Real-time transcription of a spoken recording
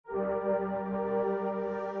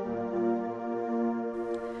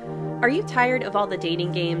Are you tired of all the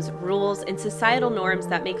dating games, rules, and societal norms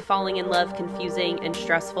that make falling in love confusing and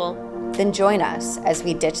stressful? Then join us as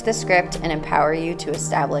we ditch the script and empower you to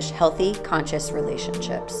establish healthy, conscious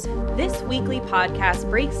relationships. This weekly podcast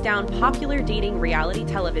breaks down popular dating reality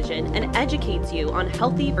television and educates you on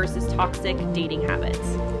healthy versus toxic dating habits.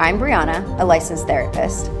 I'm Brianna, a licensed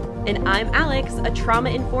therapist. And I'm Alex, a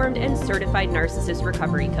trauma-informed and certified narcissist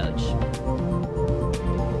recovery coach.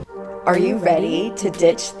 Are you ready to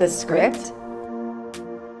ditch the script?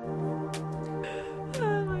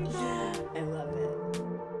 Oh my God. I love it.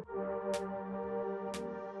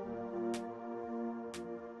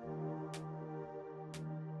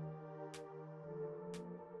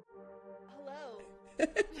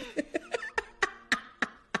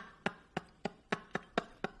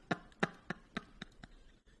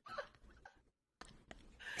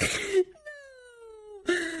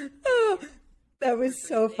 Hello. That was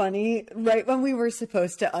so funny. Right when we were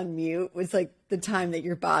supposed to unmute was like the time that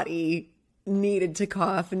your body needed to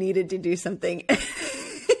cough, needed to do something.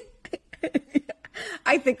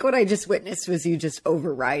 I think what I just witnessed was you just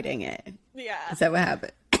overriding it. Yeah. Is that what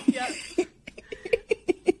happened? Yep.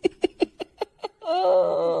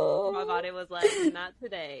 Oh. My body was like, not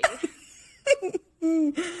today.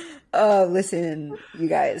 Oh, listen, you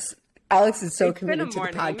guys. Alex is so It's been a committed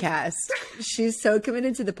to the morning. podcast. She's so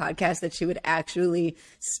committed to the podcast that she would actually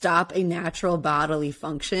stop a natural bodily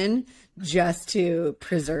function just to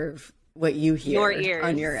preserve what you hear Your ears.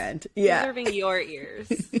 on your end. Yeah. Preserving your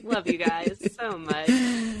ears. Love you guys so much.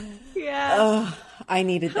 Yeah. Oh, I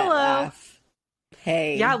needed that Hello. laugh.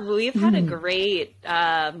 Hey. Yeah, we've had a great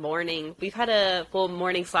morning. We've had a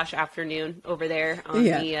morning/afternoon over there on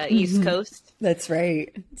the East Coast. That's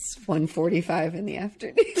right. It's 1:45 in the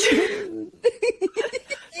afternoon.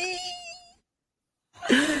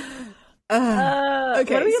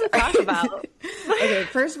 Okay, what are we going to talk about? Okay,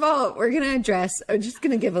 first of all, I'm just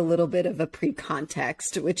going to give a little bit of a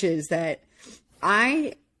pre-context, which is that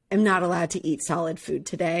I am not allowed to eat solid food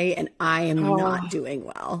today, and I am not doing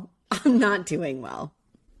well. I'm not doing well.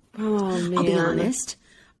 Oh, man. I'll be honest.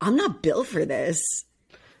 I'm not built for this.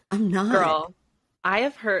 I'm not. Girl, I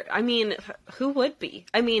have heard, I mean, who would be?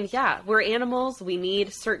 I mean, yeah, we're animals. We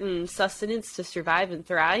need certain sustenance to survive and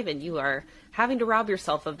thrive, and you are having to rob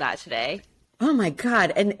yourself of that today. Oh my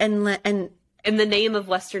God. And In the name of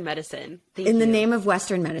Western medicine. the name of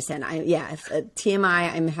Western medicine,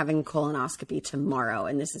 TMI, I'm having colonoscopy tomorrow,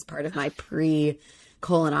 and this is part of my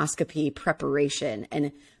pre-colonoscopy preparation.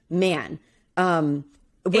 And man,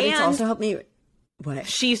 it's also helped me. What?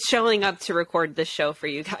 She's showing up to record this show for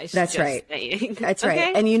you guys. That's just right. saying. That's Okay?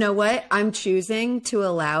 right. And you know what? I'm choosing to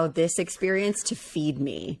allow this experience to feed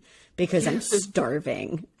me because I'm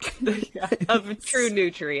starving. Of true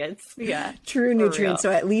nutrients. Yeah. True For nutrients.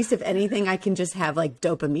 real. So at least if anything, I can just have like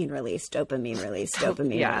dopamine release. Yeah.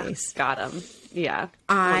 Got him. Yeah.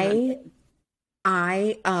 I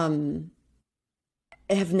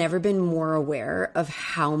have never been more aware of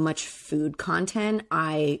how much food content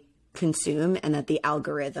I consume and that the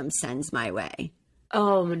algorithm sends my way.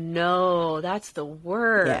 Oh no, that's the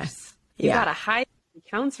worst. You Yeah. gotta hide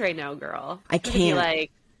accounts right now, girl. I You gotta be can't.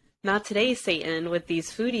 like, not today, Satan, with these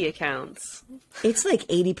foodie accounts. It's like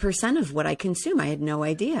 80% of what I consume. I had no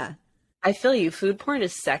idea. I feel you. Food porn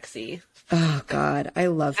is sexy. Oh God, I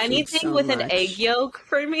love food Anything so with much. an egg yolk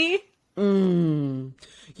for me. You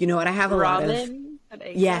know what? I have a lot of Ramen. An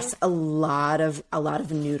egg yes, yolk. a lot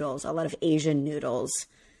of noodles, a lot of Asian noodles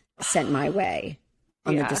sent my way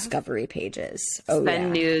on the Yeah. discovery pages. Oh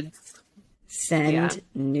Send yeah. nudes. Send Yeah.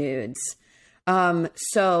 nudes.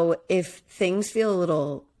 So if things feel a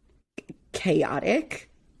little chaotic,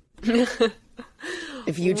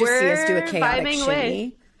 if you just see us do a We're chaotic vibing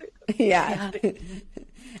shimmy, yeah.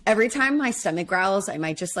 Every time my stomach growls, I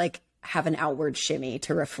might just like have an outward shimmy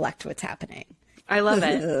to reflect what's happening. I love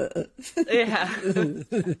it. Yeah.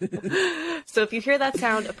 So if you hear that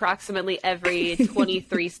sound approximately every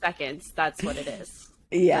 23 seconds, that's what it is.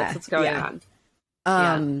 Yeah. That's what's going yeah.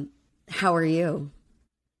 on. How are you?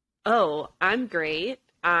 Oh, I'm great.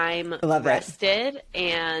 I'm Love it. rested,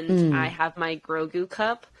 and I have my Grogu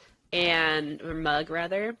cup or mug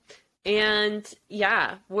rather. And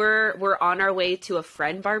yeah, we're on our way to a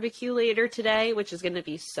friend barbecue later today, which is going to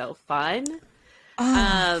be so fun.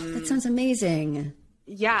 Oh, that sounds amazing.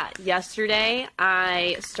 Yeah, yesterday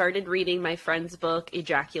I started reading my friend's book,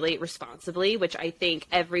 Ejaculate Responsibly, which I think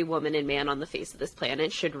every woman and man on the face of this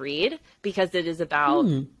planet should read because it is about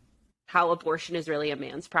how abortion is really a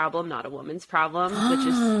man's problem, not a woman's problem, which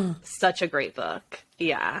is such a great book.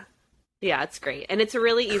 Yeah. Yeah, it's great. And it's a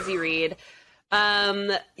really easy read.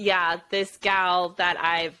 Yeah, this gal that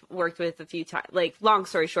I've worked with a few times, like, long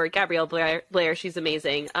story short, Gabrielle Blair, she's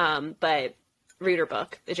amazing. But read her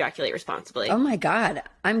book, Ejaculate Responsibly. Oh my God.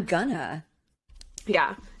 I'm gonna.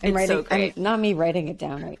 Yeah, it's so great. Not me writing it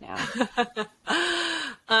down right now.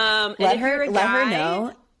 Let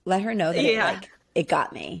her know that it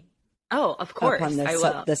got me. Oh, of course. I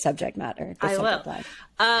will. The subject matter. I will.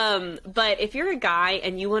 But if you're a guy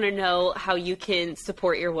and you want to know how you can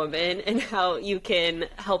support your woman and how you can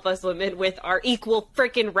help us women with our equal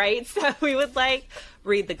freaking rights that we would like,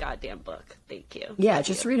 read the goddamn book. Thank you. Yeah,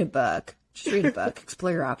 just read a book. Just read a book.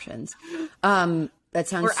 Explore your options. That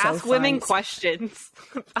sounds or so ask women questions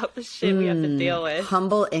about the shit we have to deal with.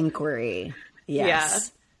 Humble inquiry.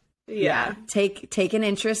 Yes. Yeah. Take an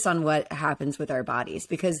interest on what happens with our bodies,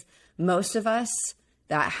 because most of us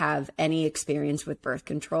that have any experience with birth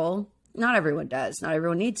control, not everyone does. Not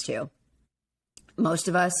everyone needs to. Most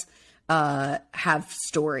of us have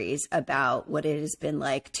stories about what it has been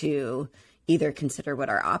like to either consider what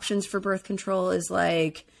our options for birth control is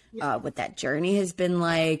like, what that journey has been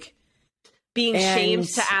like. Being shamed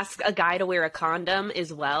to ask a guy to wear a condom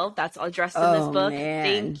as well. That's addressed in this book.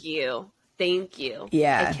 Man. Thank you.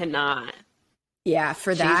 Yeah. I cannot. Yeah.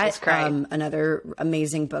 For that, another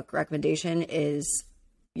amazing book recommendation is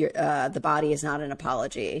The Body Is Not an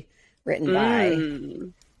Apology, written by,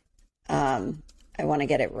 I want to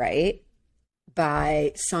get it right,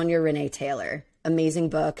 by Sonia Renee Taylor. Amazing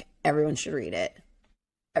book. Everyone should read it.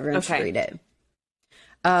 Everyone should read it.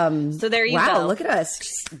 So there you go. Wow, look at us,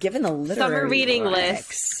 just giving the literary summer reading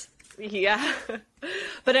list. Yeah.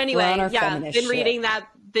 But anyway,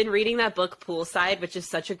 been reading that book Poolside, which is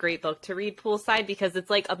such a great book to read poolside, because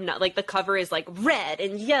it's like the cover is like red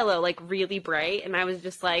and yellow, like really bright, and I was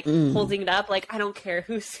just like holding it up like, I don't care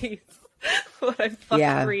who sees what I'm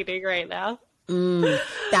fucking reading right now.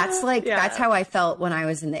 That's that's how I felt when I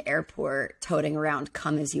was in the airport toting around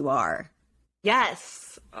Come As You Are.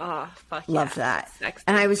 Yes. Oh, fuck yeah. Love that.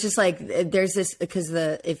 And I was just like, there's this, because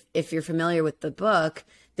if you're familiar with the book,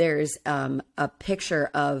 there's a picture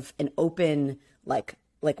of an open like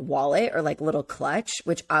wallet or like little clutch,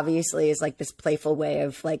 which obviously is like this playful way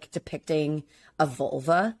of like depicting a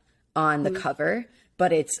vulva on the cover,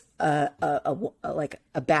 but it's like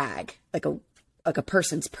a bag, like a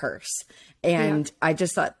person's purse. And I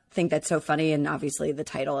just think that's so funny. And obviously the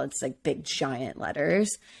title, it's like big giant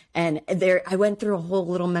letters. And I went through a whole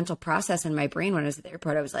little mental process in my brain when I was at the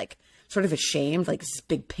airport. I was like sort of ashamed, like this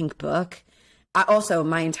big pink book. Also,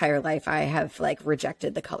 my entire life, I have like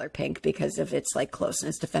rejected the color pink because of its like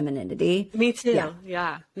closeness to femininity. Me too.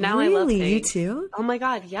 Yeah. Now really? I love pink. You too? Oh my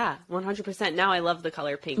God. Yeah. 100%. Now I love the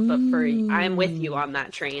color pink, but I'm with you on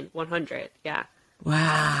that train. 100. Yeah.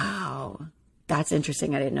 Wow. That's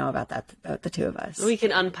interesting. I didn't know about that, about the two of us. We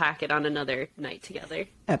can unpack it on another night together.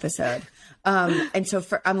 Episode. And so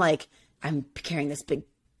I'm carrying this big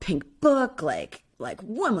pink book, like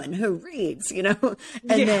woman who reads, and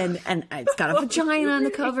then it's got a vagina on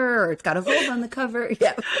the cover, or it's got a vulva on the cover.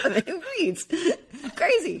 Yeah. Woman who reads.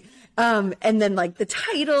 Crazy. And then like the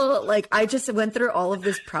title, like I just went through all of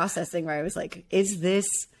this processing where I was like,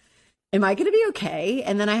 am I going to be okay?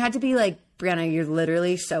 And then I had to be like, Brianna, you're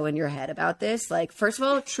literally so in your head about this. Like, first of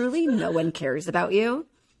all, truly no one cares about you.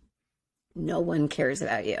 No one cares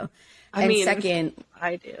about you. I mean, second,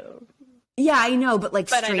 I do. Yeah, I know, but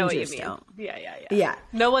strangers I know what you mean. Don't. Yeah.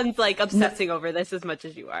 No one's like obsessing over this as much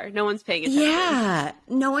as you are. No one's paying attention. Yeah.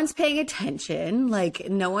 No one's paying attention. Like,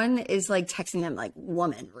 no one is like texting them like,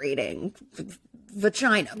 woman reading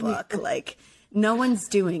vagina book. Like, no one's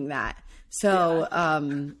doing that.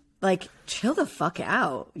 So, like, chill the fuck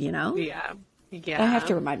out, Yeah. I have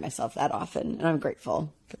to remind myself that often, and I'm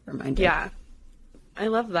grateful for the reminder. Yeah. I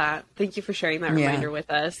love that. Thank you for sharing that reminder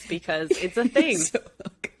with us, because it's a thing.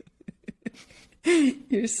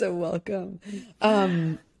 You're so welcome.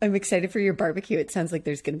 I'm excited for your barbecue. It sounds like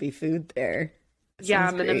there's going to be food there.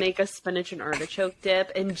 I'm going to make a spinach and artichoke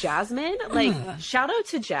dip. And Jasmine, shout out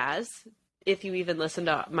to Jazz. If you even listen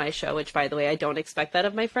to my show, which by the way, I don't expect that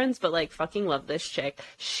of my friends, but like fucking love this chick.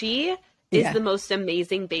 She is the most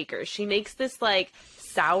amazing baker. She makes this like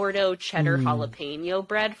sourdough cheddar jalapeno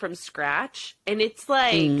bread from scratch. And it's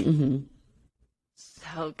like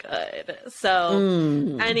so good.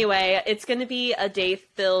 So anyway, it's going to be a day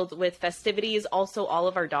filled with festivities. Also, all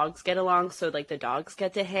of our dogs get along. So like the dogs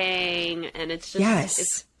get to hang, and it's just,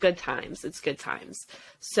 it's good times. It's good times.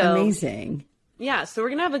 So amazing. Yeah, so we're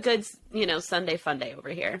going to have a good, Sunday fun day over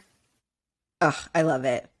here. Ugh, I love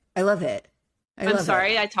it. I'm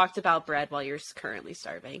sorry I talked about bread while you're currently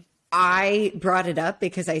starving. I brought it up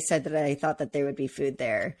because I said that I thought that there would be food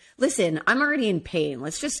there. Listen, I'm already in pain.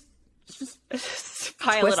 Let's just Just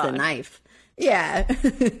pile twist it the on. knife. Yeah.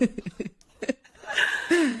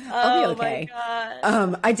 I'll be okay. My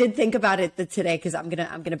God. I did think about it today because I'm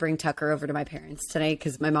gonna bring Tucker over to my parents today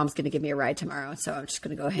because my mom's gonna give me a ride tomorrow. So I'm just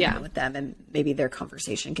gonna go hang out with them, and maybe their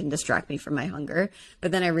conversation can distract me from my hunger.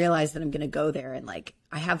 But then I realized that I'm gonna go there and like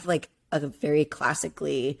I have like a very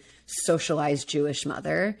classically socialized Jewish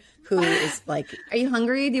mother who is like, "Are you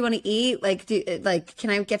hungry? Do you want to eat? Like, can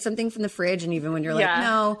I get something from the fridge?" And even when you're like,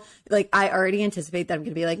 "No," like I already anticipate that I'm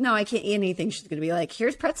going to be like, "No, I can't eat anything." She's going to be like,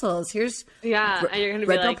 "Here's pretzels. Here's and you're going to be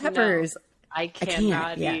red bell like, peppers." No, I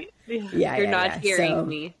cannot eat. You're not hearing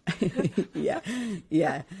me.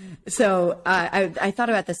 Yeah. So I thought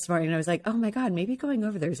about this morning and I was like, oh my God, maybe going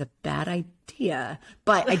over there is a bad idea.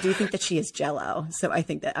 But I do think that she is Jell-O. So I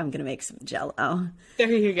think that I'm going to make some Jell-O.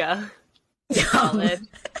 There you go. Solid.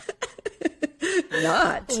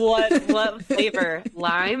 Not. What flavor?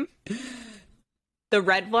 Lime? The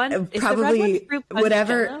red one? Probably is the red one fruit punch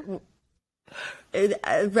whatever. Jell-O?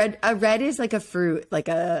 A red is like a fruit, like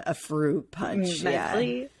a fruit punch.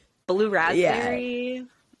 Mentally. Blue raspberry.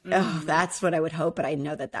 Oh, that's what I would hope, but I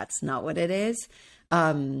know that that's not what it is.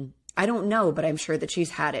 I don't know, but I'm sure that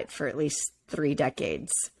she's had it for at least 3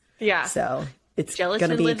 decades. Yeah. So it's gelatin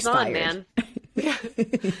gonna be lives expired. on, man.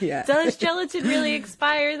 Yeah. Does gelatin really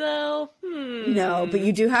expire though? No, but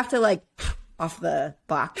you do have to like off the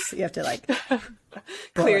box. You have to like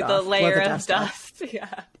clear the layer of dust. Off.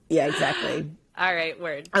 Yeah, exactly. All right,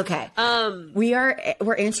 word. Okay.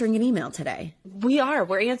 We're answering an email today.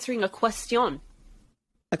 We're answering a question.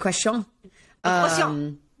 A question.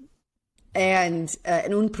 Question. And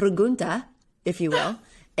una pregunta, if you will.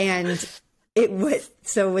 And it was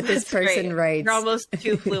so with this person great. writes. You're almost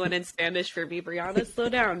too fluent in Spanish for me, Brianna. Slow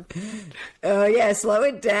down. Oh yeah, slow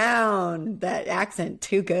it down. That accent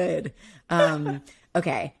too good.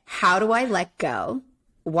 Okay. How do I let go?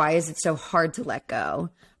 Why is it so hard to let go?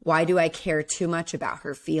 Why do I care too much about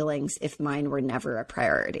her feelings if mine were never a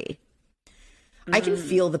priority? I can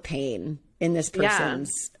feel the pain in this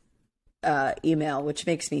person's email, which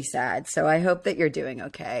makes me sad. So I hope that you're doing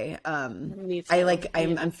okay. Me too.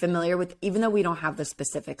 I'm familiar with, even though we don't have the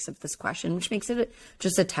specifics of this question, which makes it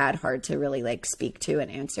just a tad hard to really like speak to and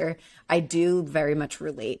answer. I do very much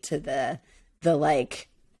relate to the like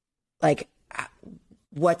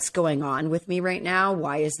what's going on with me right now?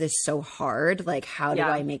 Why is this so hard? Like, how do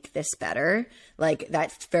I make this better? Like,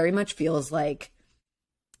 that very much feels like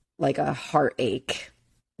a heartache.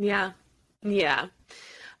 Yeah. Yeah.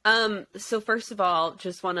 So first of all,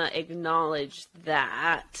 just want to acknowledge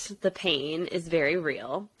that the pain is very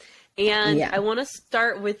real. And I want to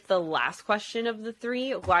start with the last question of the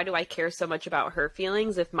 3. Why do I care so much about her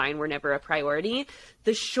feelings if mine were never a priority?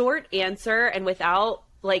 The short answer, and without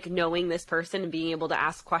like knowing this person and being able to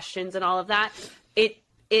ask questions and all of that,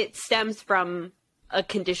 it stems from a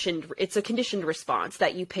conditioned response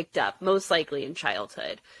that you picked up most likely in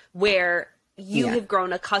childhood, where you have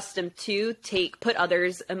grown accustomed to put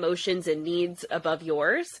others' emotions and needs above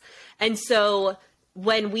yours. And so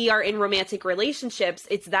when we are in romantic relationships,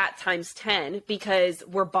 it's that times 10 because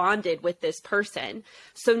we're bonded with this person.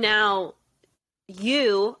 So now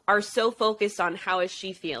you are so focused on how is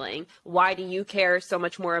she feeling? Why do you care so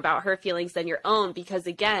much more about her feelings than your own? Because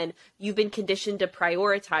again, you've been conditioned to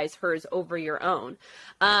prioritize hers over your own.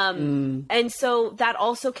 And so that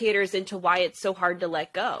also caters into why it's so hard to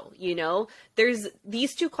let go. You know, there's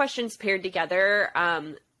these 2 questions paired together.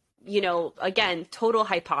 You know, again, total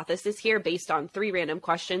hypothesis here based on 3 random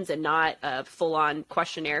questions and not a full-on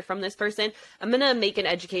questionnaire from this person. I'm going to make an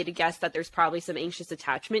educated guess that there's probably some anxious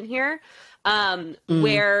attachment here,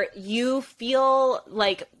 where you feel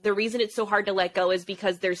like the reason it's so hard to let go is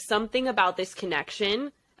because there's something about this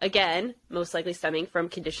connection, again, most likely stemming from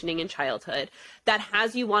conditioning in childhood, that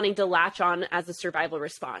has you wanting to latch on as a survival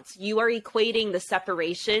response. You are equating the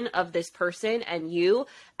separation of this person and you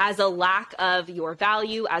as a lack of your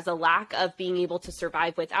value, as a lack of being able to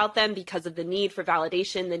survive without them because of the need for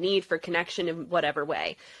validation, the need for connection in whatever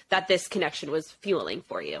way that this connection was fueling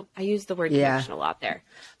for you. I use the word connection a lot there,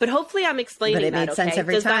 but hopefully I'm explaining that okay. Sense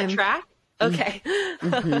every Does time. that track? Okay.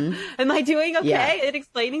 Am I doing okay at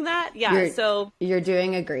explaining that? Yeah. So you're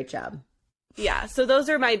doing a great job. Yeah. So those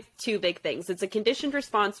are my 2 big things. It's a conditioned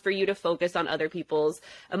response for you to focus on other people's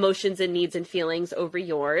emotions and needs and feelings over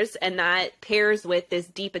yours. And that pairs with this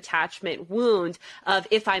deep attachment wound of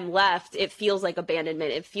if I'm left, it feels like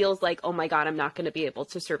abandonment. It feels like, oh my God, I'm not going to be able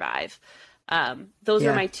to survive. Those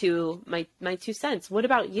are my 2 cents. What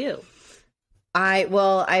about you?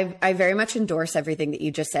 I very much endorse everything that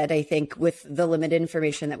you just said. I think with the limited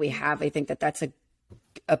information that we have, I think that that's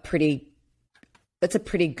a pretty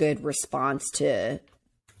good response to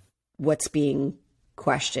what's being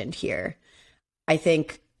questioned here. I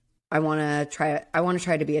think I want to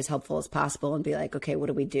try to be as helpful as possible and be like, okay, what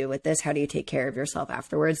do we do with this? How do you take care of yourself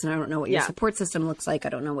afterwards? And I don't know what your support system looks like. I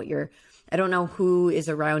don't know who is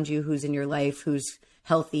around you, who's in your life, who's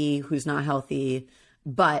healthy, who's not healthy.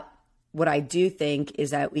 But what I do think is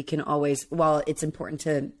that we can always, while it's important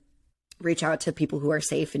to reach out to people who are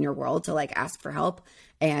safe in your world to like ask for help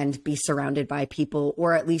and be surrounded by people,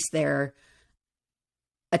 or at least their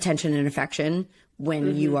attention and affection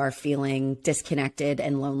when you are feeling disconnected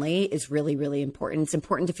and lonely, is really, really important. It's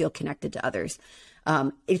important to feel connected to others.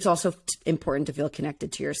 It's also important to feel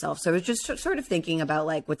connected to yourself. So it's just sort of thinking about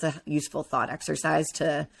like, what's a useful thought exercise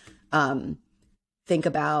to think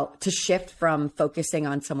about, to shift from focusing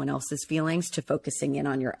on someone else's feelings to focusing in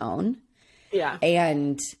on your own. Yeah.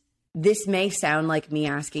 And this may sound like me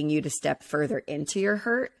asking you to step further into your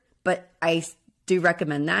hurt, but I do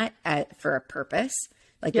recommend that for a purpose.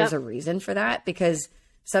 Like there's a reason for that, because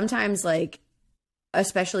sometimes, like,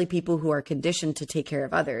 especially people who are conditioned to take care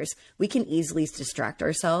of others, we can easily distract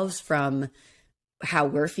ourselves from how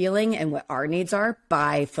we're feeling and what our needs are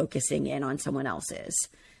by focusing in on someone else's.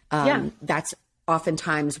 That's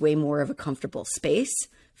oftentimes way more of a comfortable space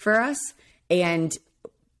for us. And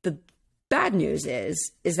the bad news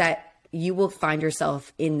is that you will find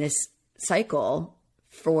yourself in this cycle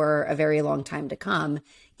for a very long time to come,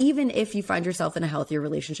 even if you find yourself in a healthier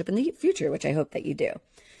relationship in the future, which I hope that you do.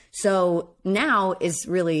 So now is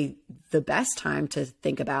really the best time to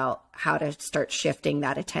think about how to start shifting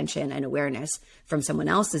that attention and awareness from someone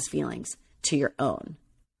else's feelings to your own.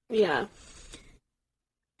 Yeah.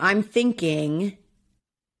 I'm thinking,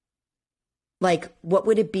 like, what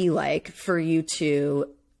would it be like for you to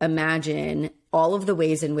imagine all of the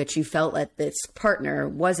ways in which you felt that this partner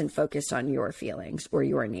wasn't focused on your feelings or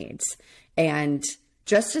your needs? And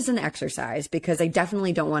just as an exercise, because I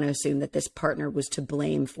definitely don't want to assume that this partner was to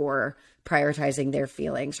blame for prioritizing their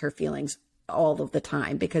feelings, her feelings all of the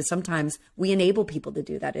time, because sometimes we enable people to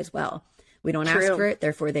do that as well. We don't ask for it,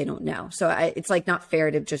 therefore they don't know. So it's like not fair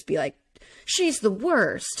to just be like, she's the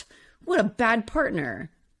worst. What a bad partner.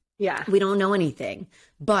 Yeah. We don't know anything.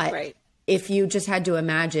 But if you just had to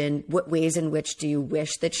imagine, what ways in which do you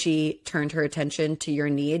wish that she turned her attention to your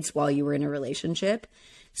needs while you were in a relationship?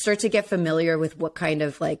 Start to get familiar with what kind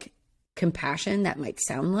of like compassion that might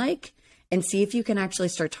sound like, and see if you can actually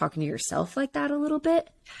start talking to yourself like that a little bit.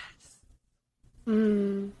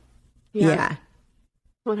 Yeah.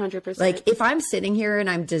 100%. Like if I'm sitting here and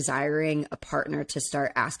I'm desiring a partner to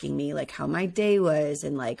start asking me like how my day was,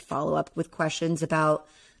 and like follow up with questions about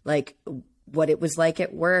like what it was like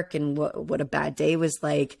at work and what a bad day was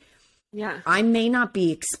like. Yeah. I may not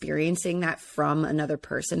be experiencing that from another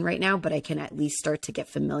person right now, but I can at least start to get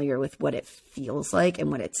familiar with what it feels like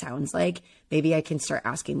and what it sounds like. Maybe I can start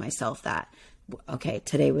asking myself that, okay,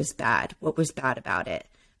 today was bad. What was bad about it?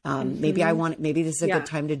 Maybe this is a good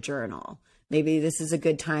time to journal. Maybe this is a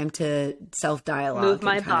good time to self-dialogue. Move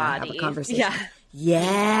my body. Have a conversation.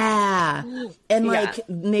 Yeah. And like,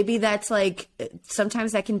 maybe that's like,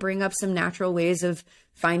 sometimes that can bring up some natural ways of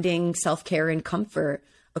finding self-care and comfort.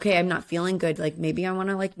 Okay, I'm not feeling good. Like maybe I want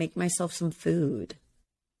to like make myself some food.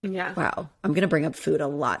 Yeah. Wow. I'm going to bring up food a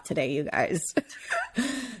lot today, you guys.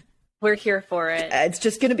 We're here for it. It's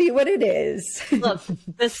just going to be what it is. Look,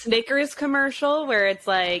 the Snickers commercial where it's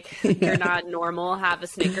like, you're not normal, have a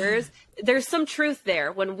Snickers. There's some truth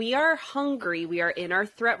there. When we are hungry, we are in our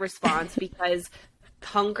threat response because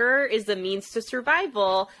hunger is a means to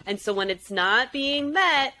survival. And so when it's not being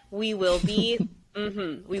met, we will be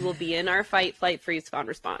we will be in our fight, flight, freeze, fawn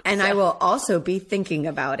response. And I will also be thinking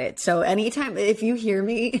about it. So anytime, if you hear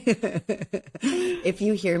me,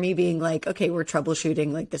 being like, okay, we're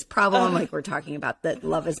troubleshooting like this problem, like we're talking about that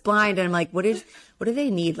Love is Blind. And I'm like, what do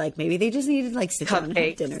they need? Like, maybe they just needed like sit down and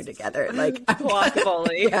have dinner together. Like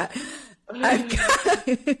guacamole. Yeah.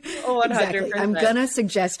 100%. Exactly. I'm gonna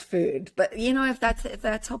suggest food, but you know, if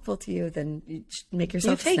that's helpful to you, then you make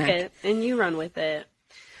yourself take snack. it and you run with it.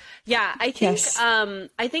 Yeah, I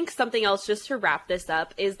think something else just to wrap this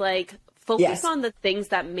up is like focus on the things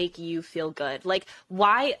that make you feel good. Like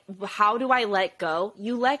how do I let go?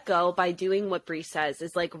 You let go by doing what Bree says,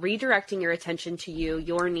 is like redirecting your attention to you,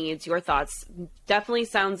 your needs, your thoughts. Definitely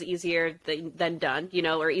sounds easier than done,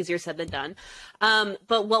 or easier said than done.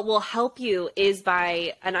 But what will help you is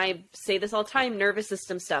by, and I say this all the time, nervous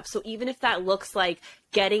system stuff. So even if that looks like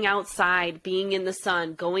getting outside, being in the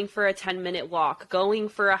sun, going for a 10-minute walk, going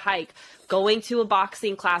for a hike, going to a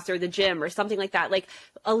boxing class or the gym or something like that. Like,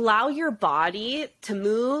 allow your body to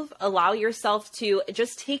move, allow yourself to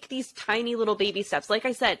just take these tiny little baby steps. Like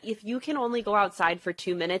I said, if you can only go outside for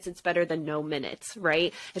 2 minutes, it's better than no minutes,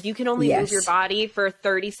 right? If you can only move your body for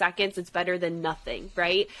 30 seconds, it's better than nothing,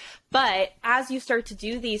 right? But as you start to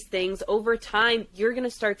do these things over time, you're going to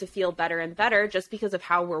start to feel better and better just because of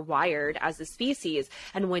how we're wired as a species.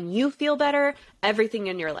 And when you feel better, everything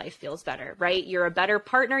in your life feels better, right? You're a better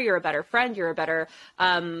partner, you're a better friend, you're a better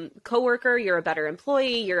coworker, you're a better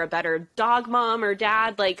employee, you're a better dog mom or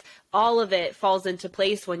dad. Like, all of it falls into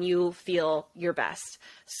place when you feel your best.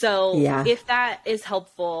 So if that is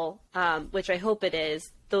helpful, which I hope it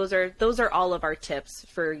is, those are all of our tips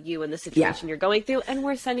for you in the situation you're going through. And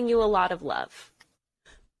we're sending you a lot of love.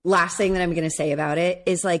 Last thing that I'm going to say about it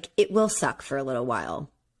is, like, it will suck for a little while.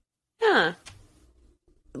 Yeah.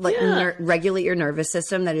 Like, regulate your nervous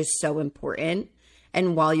system. That is so important.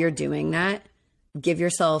 And while you're doing that, give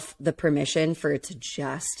yourself the permission for it to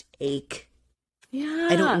just ache. Yeah.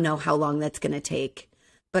 I don't know how long that's going to take,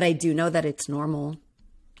 but I do know that it's normal.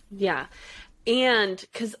 Yeah. And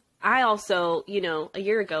because I also, a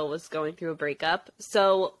year ago was going through a breakup.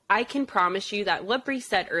 So I can promise you that what Bree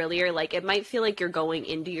said earlier, like, it might feel like you're going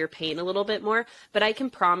into your pain a little bit more, but I can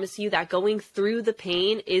promise you that going through the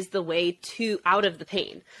pain is the way out of the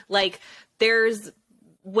pain. Like,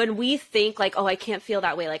 when we think like, oh, I can't feel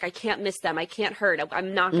that way, like I can't miss them, I can't hurt,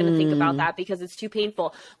 I'm not going to think about that because it's too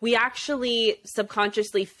painful, we actually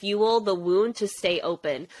subconsciously fuel the wound to stay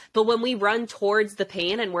open. But when we run towards the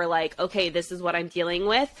pain and we're like, okay, this is what I'm dealing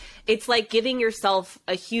with, it's like giving yourself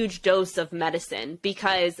a huge dose of medicine,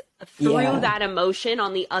 because through that emotion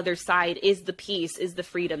on the other side is the peace, is the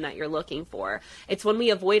freedom that you're looking for. It's when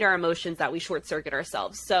we avoid our emotions that we short circuit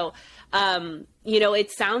ourselves. So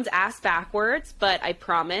it sounds ass backwards, but I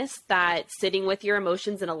promise that sitting with your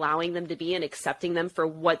emotions and allowing them to be and accepting them for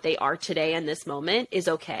what they are today in this moment is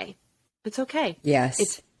okay. It's okay.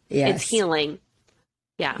 Yes. It's healing.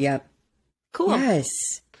 Yeah. Yep. Cool. Yes.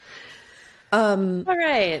 All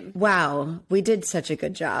right. Wow. We did such a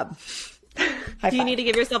good job. Do you need to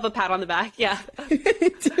give yourself a pat on the back? Yeah.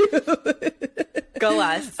 Go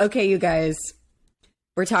us. Okay, you guys.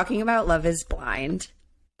 We're talking about Love is Blind.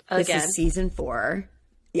 Again. This is season 4.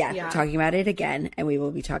 Yeah, we're talking about it again, and we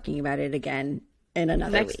will be talking about it again in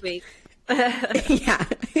another next week. Yeah.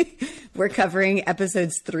 We're covering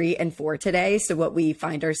episodes 3 and 4 today. So what we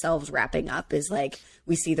find ourselves wrapping up is, like,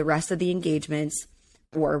 we see the rest of the engagements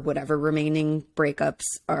or whatever remaining breakups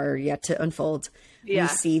are yet to unfold. Yeah. We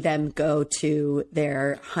see them go to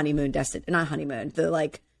their honeymoon not honeymoon, the,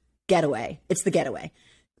 like, getaway. It's the getaway.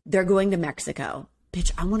 They're going to Mexico.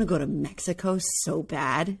 Bitch, I want to go to Mexico so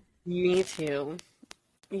bad. Me too.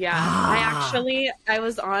 Yeah. I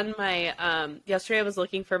was on my, yesterday I was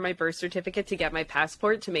looking for my birth certificate to get my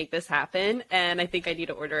passport to make this happen. And I think I need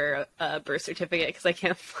to order a birth certificate because I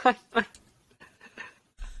can't find mine.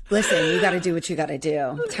 Listen, you got to do what you got to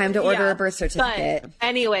do. Time to order a birth certificate. But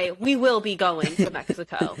anyway, we will be going to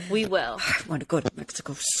Mexico. We will. I want to go to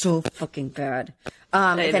Mexico so fucking bad.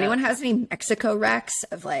 If anyone has any Mexico recs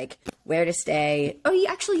of, like, where to stay. Oh,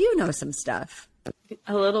 you know some stuff.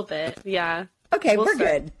 A little bit. Yeah. Okay, we're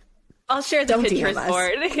good. I'll share the Pinterest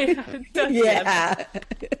board. Don't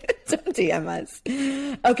DM us.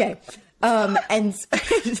 Okay. And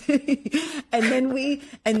then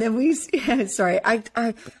we sorry,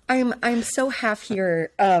 I'm so half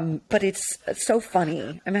here, but it's so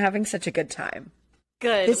funny. I'm having such a good time.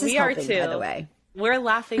 Good. This is we helping, are too. By the way. We're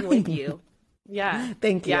laughing with you. Yeah.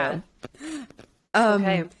 Thank you. Yeah.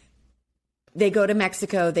 Okay. They go to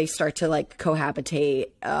Mexico, they start to, like,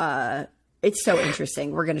 cohabitate. It's so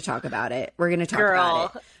interesting. We're going to talk about it. About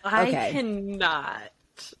it. Okay. I cannot.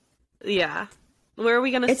 Yeah. Where are we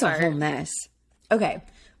going to start? It's a whole mess. Okay.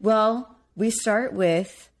 Well, we start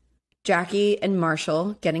with Jackie and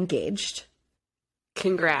Marshall get engaged.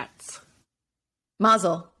 Congrats.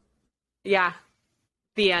 Mazel. Yeah.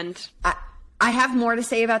 The end. I have more to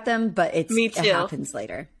say about them, but it happens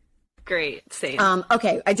later. Great. Same.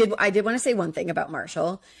 Okay. I did want to say one thing about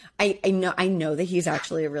Marshall. I know that he's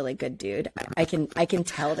actually a really good dude. I can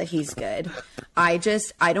tell that he's good. I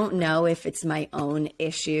don't know if it's my own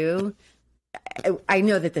issue. I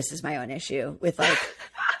know that this is my own issue with,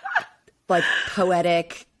 like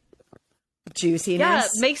poetic juiciness. Yeah,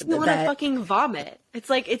 it makes me want to fucking vomit. It's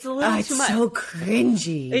like, it's a little too much. It's so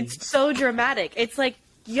cringy. It's so dramatic. It's like,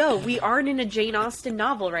 yo, we aren't in a Jane Austen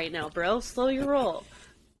novel right now, bro. Slow your roll.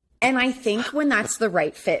 And I think when that's the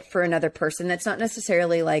right fit for another person, that's not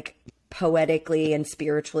necessarily, like, poetically and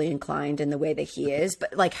spiritually inclined in the way that he is,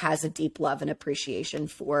 but like has a deep love and appreciation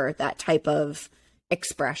for that type of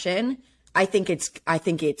expression, I think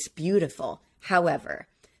it's beautiful. However,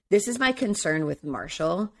 this is my concern with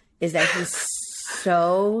Marshall, is that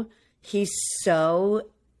he's so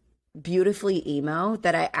beautifully emo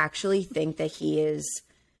that I actually think that he is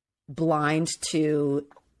blind to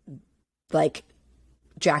like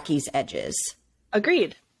Jackie's edges.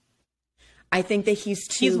 Agreed. I think that he's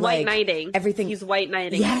white knighting everything. He's white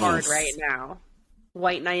knighting hard right now.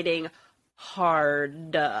 White knighting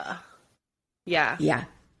hard. Yeah. Yeah.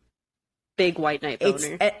 Big white knight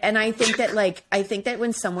boner. And I think that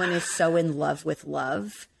when someone is so in love with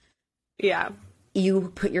love, yeah,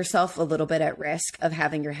 you put yourself a little bit at risk of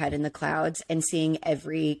having your head in the clouds and seeing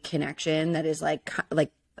every connection that is like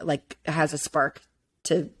has a spark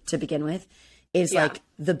to begin with is like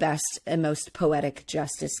the best and most poetic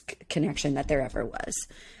justice connection that there ever was.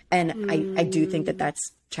 And I do think that that's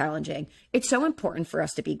challenging. It's so important for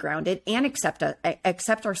us to be grounded and accept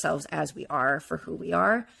ourselves as we are for who we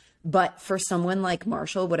are. But for someone like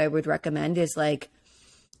Marshall, what I would recommend is like,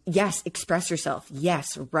 yes, express yourself.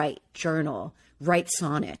 Yes, write, journal, write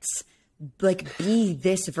sonnets, like be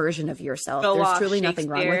this version of yourself. There's truly nothing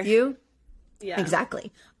wrong with you. Yeah,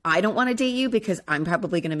 exactly. I don't want to date you because I'm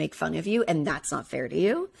probably going to make fun of you, and that's not fair to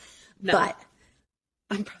you. No,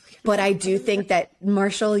 but I do think that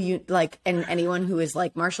Marshall, you like, and anyone who is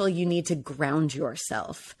like Marshall, you need to ground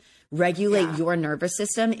yourself, regulate your nervous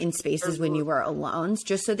system in spaces when you are alone,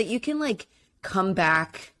 just so that you can like come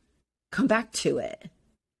back to it,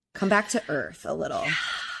 come back to earth a little.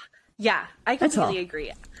 Yeah, I completely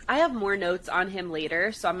agree. I have more notes on him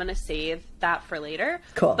later, so I'm going to save that for later.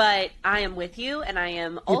 Cool. But I am with you, and I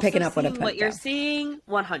am also picking up seeing what you're seeing.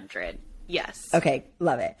 100. Yes. Okay.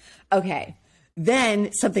 Love it. Okay.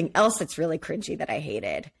 Then something else that's really cringy that I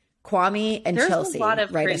hated. Kwame and Chelsea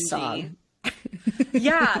write a song.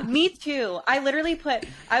 Yeah, me too. I literally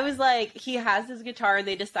I was like, he has his guitar and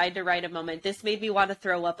they decide to write a moment. This made me want to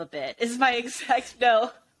throw up a bit, is my exact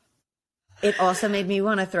note. It also made me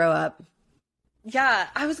want to throw up. Yeah,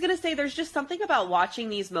 I was going to say there's just something about watching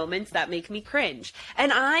these moments that make me cringe.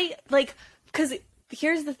 And I like, because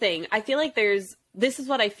here's the thing. I feel like this is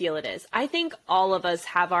what I feel it is. I think all of us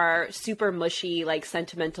have our super mushy, like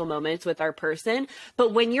sentimental moments with our person.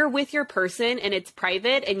 But when you're with your person and it's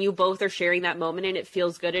private and you both are sharing that moment and it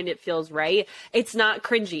feels good and it feels right, it's not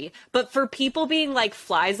cringy. But for people being like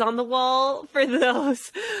flies on the wall for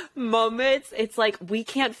those moments, it's like, we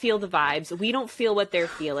can't feel the vibes. We don't feel what they're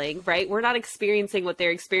feeling, right? We're not experiencing what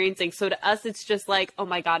they're experiencing. So to us, it's just like, oh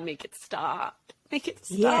my God, make it stop. Make it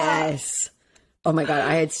stop. Yes. Oh my God,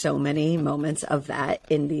 I had so many moments of that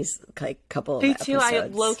in these like couple of episodes. Me too. I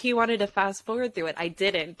low-key wanted to fast forward through it. I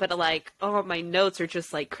didn't, but like, oh, my notes are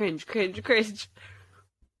just like cringe.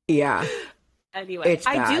 Yeah. Anyway,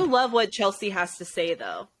 I do love what Chelsea has to say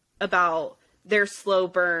though about their slow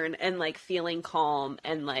burn and like feeling calm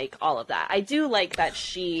and like all of that. I do like that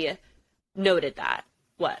she noted that.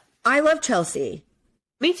 What? I love Chelsea.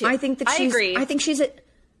 Me too. I think that I agree. I think she's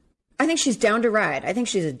down to ride. I think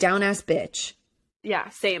she's a down ass bitch. Yeah,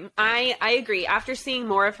 same. I agree. After seeing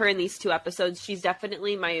more of her in these 2 episodes, she's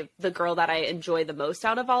definitely the girl that I enjoy the most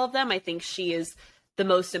out of all of them. I think she is the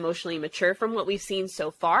most emotionally mature from what we've seen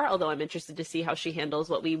so far, although I'm interested to see how she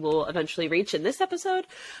handles what we will eventually reach in this episode.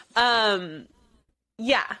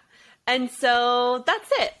 Yeah. And so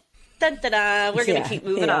that's it. Dun-da-da. We're going to keep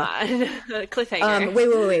moving on. Cliffhanger.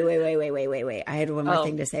 Wait. I had one more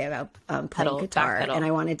thing to say about playing guitar. And I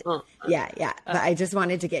wanted to, but I just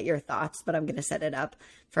wanted to get your thoughts, but I'm going to set it up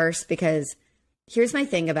first because here's my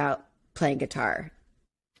thing about playing guitar.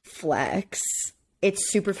 Flex. It's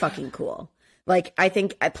super fucking cool. Like, I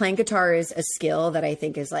think playing guitar is a skill that I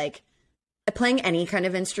think is like, playing any kind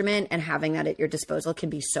of instrument and having that at your disposal can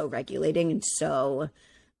be so regulating and so...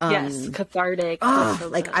 yes, cathartic. Oh,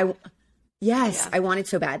 like I want it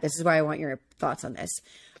so bad. This is why I want your thoughts on this.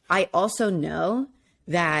 I also know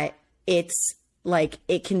that it's like,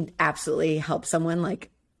 it can absolutely help someone like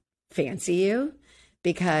fancy you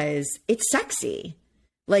because it's sexy.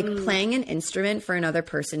 Like playing an instrument for another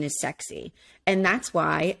person is sexy. And that's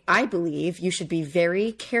why I believe you should be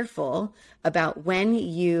very careful about when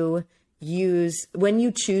you choose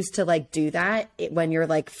to like do that when you're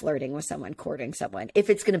like flirting with someone, courting someone,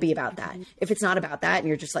 if it's going to be about that. If it's not about that and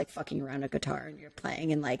you're just like fucking around a guitar and you're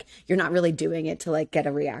playing and like you're not really doing it to like get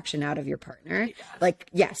a reaction out of your partner, like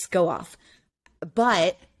yes, go off.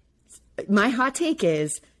 But my hot take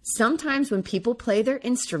is sometimes when people play their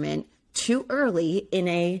instrument too early in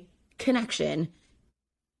a connection,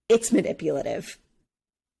 it's manipulative.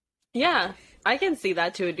 Yeah, I can see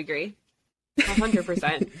that to a degree.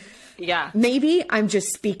 100%. Yeah. Maybe I'm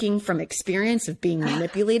just speaking from experience of being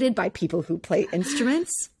manipulated by people who play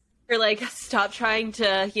instruments. Or like, stop trying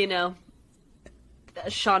to,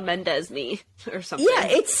 Shawn Mendes me or something. Yeah,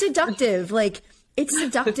 it's seductive. Like, it's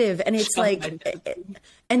seductive. And it's like,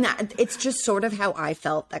 and that it's just sort of how I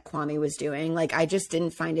felt that Kwame was doing. Like, I just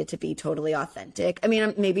didn't find it to be totally authentic. I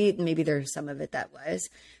mean, maybe there's some of it that was,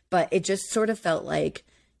 but it just sort of felt like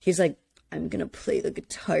he's like, I'm going to play the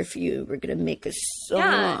guitar for you. We're going to make a song.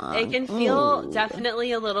 Yeah, it can feel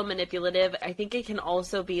definitely a little manipulative. I think it can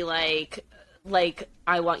also be like,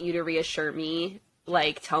 I want you to reassure me.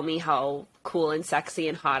 Like, tell me how cool and sexy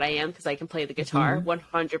and hot I am because I can play the guitar.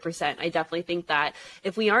 100%. I definitely think that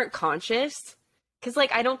if we aren't conscious, because,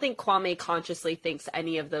 like, I don't think Kwame consciously thinks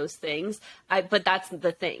any of those things. But that's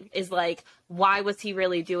the thing, is, like, why was he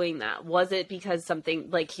really doing that? Was it because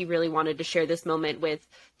something, like, he really wanted to share this moment with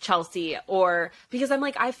Chelsea? Or because I'm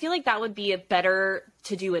like, I feel like that would be a better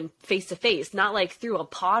to do in face-to-face, not, like, through a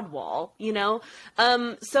pod wall,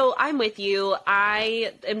 So I'm with you.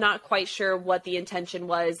 I am not quite sure what the intention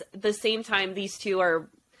was. At the same time, these two are...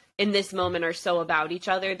 in this moment are so about each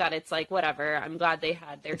other that it's like, whatever, I'm glad they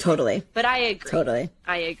had their totally thing. But I agree. Totally.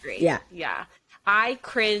 I agree. Yeah. I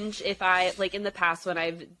cringe if I, like, in the past when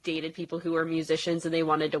I've dated people who were musicians and they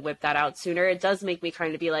wanted to whip that out sooner, it does make me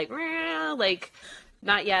kind of be like,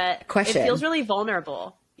 not yet. Question. It feels really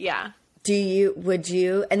vulnerable. Yeah. Would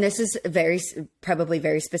you, and this is probably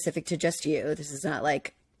very specific to just you. This is not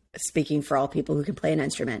like speaking for all people who can play an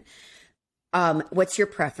instrument. What's your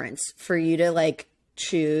preference for you to, like,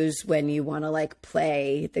 choose when you want to, like,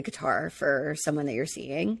 play the guitar for someone that you're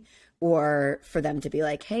seeing, or for them to be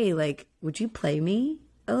like, hey, like, would you play me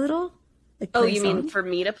a little? Like, oh, you mean for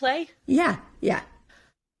me to play? Yeah.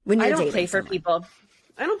 When you're I don't dating play for someone. people.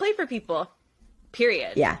 I don't play for people.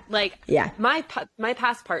 Period. Yeah. Like, yeah. My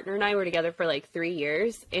past partner and I were together for like 3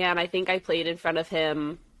 years, and I think I played in front of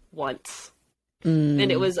him once.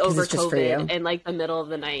 And it was over COVID and like the middle of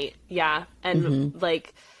the night. Yeah. And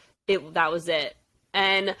like that was it.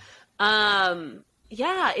 And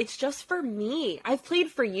yeah, it's just for me. I've played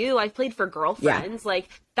for you. I've played for girlfriends. Like,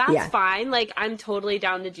 that's fine. Like, I'm totally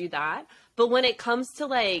down to do that. But when it comes to,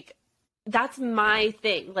 like, that's my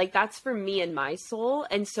thing. Like, that's for me and my soul.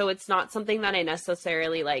 And so it's not something that I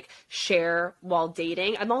necessarily, like, share while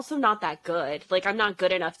dating. I'm also not that good. Like, I'm not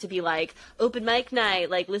good enough to be like, open mic night,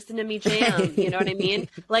 like, listen to me jam. You know what I mean?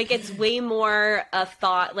 Like, it's way more a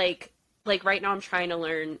thought, like right now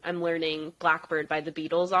I'm learning Blackbird by the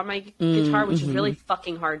Beatles on my guitar, which is really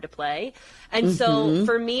fucking hard to play. And so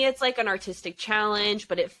for me, it's like an artistic challenge,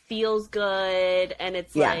 but it feels good. And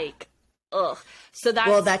it's like, ugh. So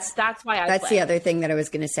that's why that's the other thing that I was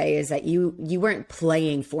going to say, is that you weren't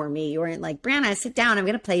playing for me. You weren't like, Brianna, sit down, I'm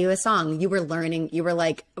going to play you a song. You were learning. You were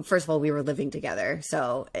like, first of all, we were living together.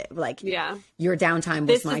 So like, your downtime was my downtime.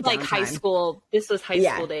 This was like high school. This was high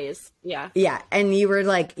school days. Yeah. Yeah. And you were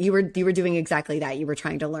like, you were doing exactly that. You were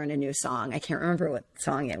trying to learn a new song. I can't remember what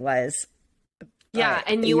song it was. Yeah,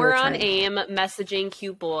 and you were on AIM messaging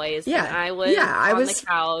cute boys. Yeah, and I was on the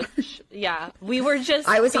couch. Yeah, we were just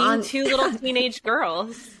being two little teenage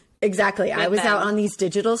girls. Exactly. I was out on these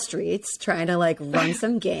digital streets trying to, like, run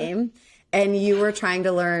some game, and you were trying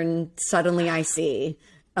to learn Suddenly I See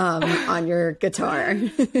on your guitar.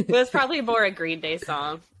 It was probably more a Green Day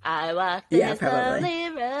song. I walked this lonely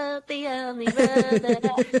road, the only road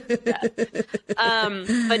that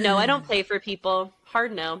I... But no, I don't play for people.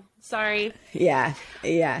 Hard no. Sorry. Yeah.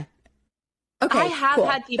 Okay. I have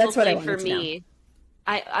had people play for me.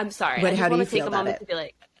 I'm sorry. But I how do you feel take a about moment it? to be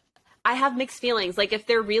like, I have mixed feelings. Like, if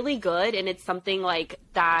they're really good and it's something like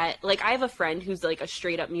that, like, I have a friend who's like a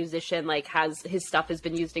straight up musician, like, his stuff has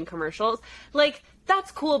been used in commercials. Like,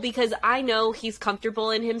 that's cool because I know he's comfortable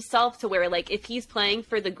in himself to where, like, if he's playing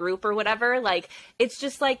for the group or whatever, like, it's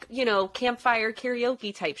just like, campfire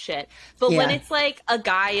karaoke type shit. But when it's like a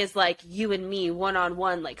guy is like, you and me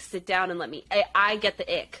one-on-one, like, sit down and let me, I get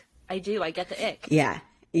the ick. I do. I get the ick. Yeah.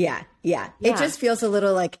 It just feels a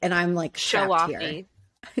little like, and I'm like, show offy.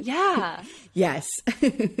 Yeah. Yes.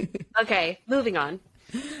 Okay. Moving on.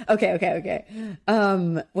 Okay.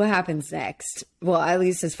 What happens next? Well, at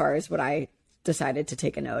least as far as what I decided to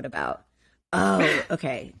take a note about. Oh,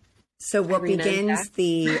 okay. So what begins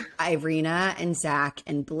the Irina and Zach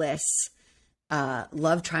and Bliss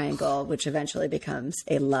love triangle, which eventually becomes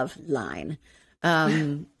a love line.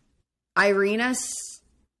 Irina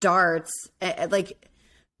starts like,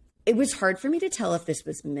 it was hard for me to tell if this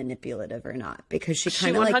was manipulative or not, because she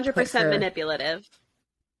kind of like 100% manipulative.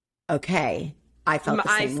 Okay. I felt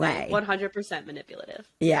the same way. 100% manipulative.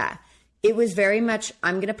 Yeah. It was very much,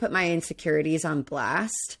 I'm going to put my insecurities on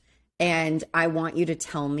blast And I want you to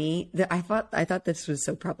tell me that I thought this was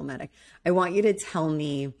so problematic. I want you to tell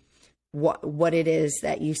me what it is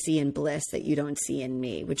that you see in Bliss that you don't see in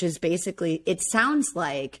me, which is basically, it sounds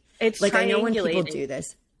like, it's like, I know when people do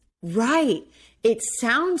this, right? It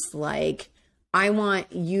sounds like I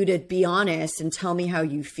want you to be honest and tell me how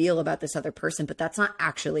you feel about this other person, but that's not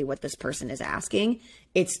actually what this person is asking.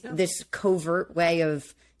 It's this covert way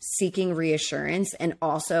of seeking reassurance and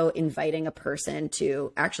also inviting a person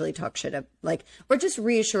to actually talk shit up, like, or just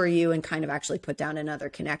reassure you and kind of actually put down another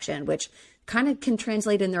connection, which kind of can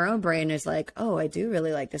translate in their own brain as like, oh, I do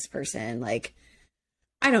really like this person. Like,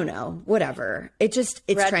 I don't know, whatever. It's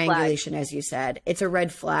red triangulation, flag. As you said, it's a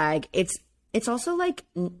red flag. It's also like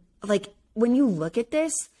when you look at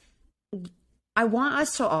this, I want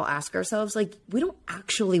us to all ask ourselves, like, we don't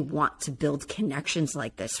actually want to build connections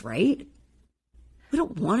like this, right? We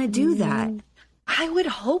don't want to do that. I would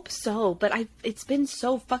hope so, but it's been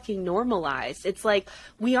so fucking normalized. It's like,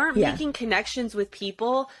 we aren't making connections with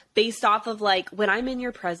people based off of like, when I'm in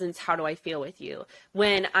your presence, how do I feel with you?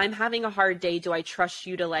 When I'm having a hard day, do I trust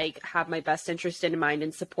you to like have my best interest in mind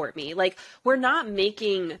and support me? Like, we're not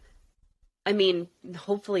making, I mean,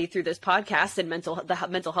 hopefully through this podcast and the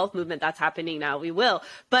mental health movement that's happening now, we will.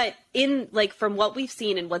 But in like, from what we've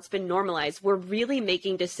seen and what's been normalized, we're really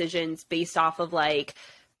making decisions based off of like,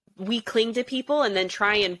 we cling to people and then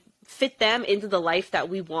try and fit them into the life that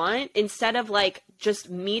we want, instead of like just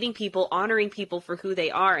meeting people, honoring people for who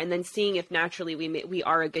they are, and then seeing if naturally we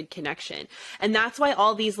are a good connection. And that's why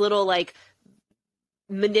all these little like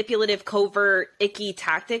manipulative, covert, icky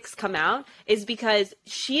tactics come out, is because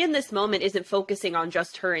she in this moment isn't focusing on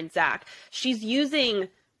just her and Zach. She's using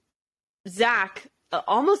Zach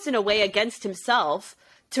almost in a way against himself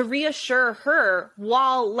to reassure her,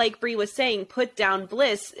 while, like Brie was saying, put down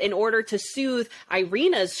Bliss in order to soothe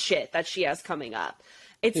Irina's shit that she has coming up.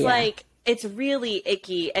 It's like, it's really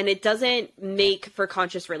icky, and it doesn't make for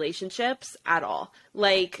conscious relationships at all.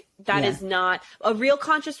 Like, that is not a real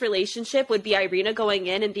conscious relationship. Would be Irina going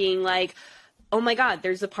in and being like, oh my God,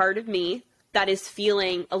 there's a part of me that is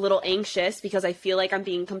feeling a little anxious because I feel like I'm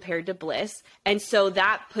being compared to Bliss. And so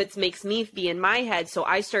that makes me be in my head. So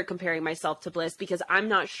I start comparing myself to Bliss because I'm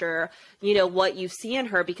not sure, you know, what you see in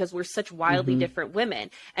her, because we're such wildly different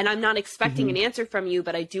women. And I'm not expecting an answer from you,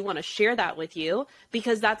 but I do want to share that with you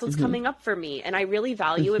because that's what's coming up for me. And I really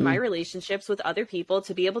value in my relationships with other people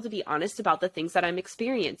to be able to be honest about the things that I'm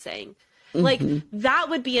experiencing. Like, that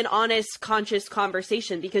would be an honest, conscious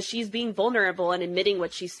conversation, because she's being vulnerable and admitting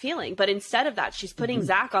what she's feeling. But instead of that, she's putting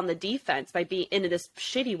Zach on the defense by being in this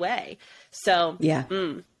shitty way. So,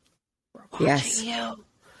 we're watching you.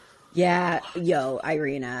 Yeah. Yo,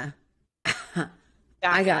 Irina.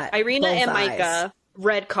 I got Irina and eyes. Micah,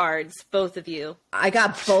 red cards, both of you. I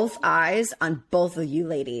got both eyes on both of you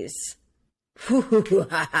ladies. For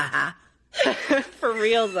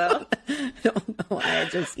real, though. I don't know why I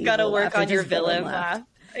just gotta work on your villain laugh.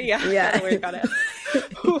 Yeah, gotta work on it.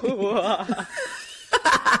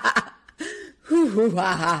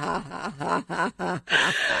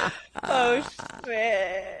 Oh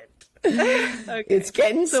shit! Okay. It's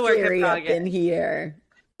getting scary up in here.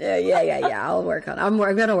 Yeah. I'll work on it. I'm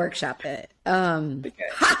gonna workshop it. Okay.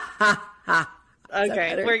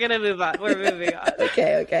 Okay, we're gonna move on. We're moving on.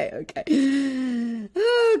 Okay.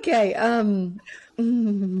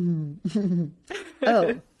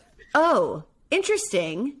 Oh,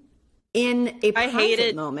 interesting. In a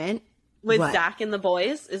private moment with Zach and the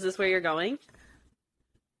boys. Is this where you're going?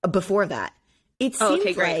 Before that, it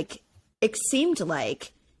seemed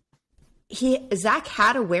like Zach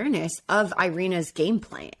had awareness of Irina's game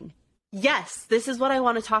playing. Yes, this is what I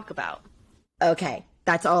want to talk about. Okay,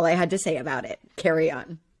 that's all I had to say about it. Carry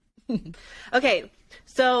on. Okay,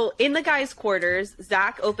 so in the guys' quarters,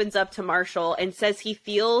 Zach opens up to Marshall and says he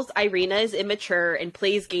feels Irina is immature and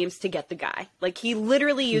plays games to get the guy. Like, he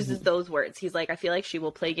literally uses those words. He's like, I feel like she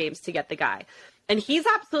will play games to get the guy. And he's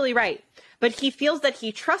absolutely right. But he feels that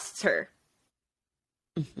he trusts her.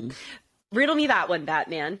 Riddle me that one,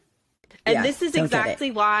 Batman. And this is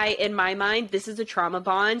exactly why, in my mind, this is a trauma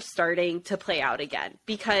bond starting to play out again.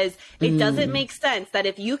 Because it doesn't make sense that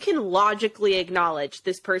if you can logically acknowledge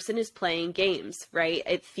this person is playing games, right?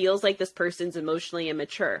 It feels like this person's emotionally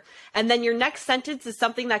immature. And then your next sentence is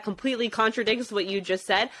something that completely contradicts what you just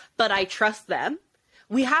said, but I trust them.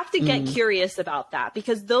 We have to get curious about that,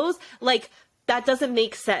 because those, like, that doesn't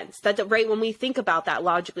make sense. Right, when we think about that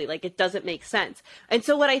logically, like, it doesn't make sense. And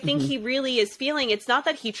so what I think he really is feeling, it's not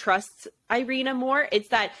that he trusts Irina more, it's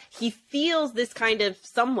that he feels this kind of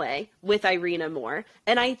some way with Irina more.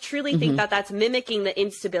 And I truly think that that's mimicking the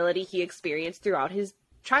instability he experienced throughout his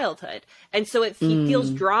childhood. And so he feels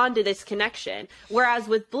drawn to this connection. Whereas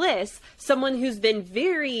with Bliss, someone who's been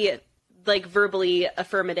very like verbally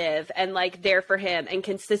affirmative and like there for him and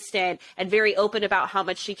consistent and very open about how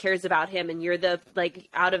much she cares about him, and you're the, like,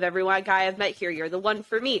 out of every guy I've met here, you're the one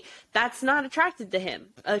for me. That's not attractive to him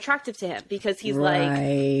because he's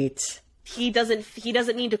like, he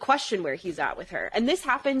doesn't need to question where he's at with her. And this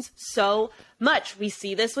happens so much. We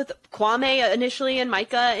see this with Kwame initially and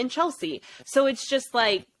Micah and Chelsea. So it's just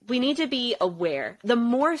like, we need to be aware. The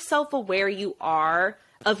more self-aware you are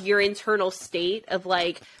of your internal state of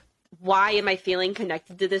like, why am I feeling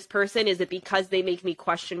connected to this person? Is it because they make me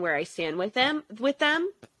question where I stand with them,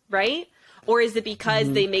 right? Or is it because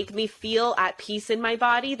they make me feel at peace in my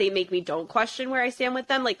body? They make me don't question where I stand with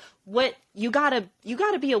them. Like, what you gotta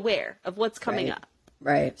be aware of what's coming up.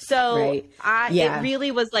 Right. So it really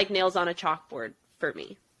was like nails on a chalkboard for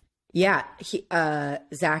me. Yeah.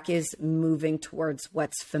 Zach is moving towards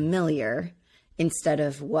what's familiar instead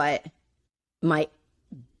of what might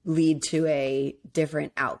lead to a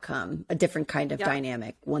different outcome, a different kind of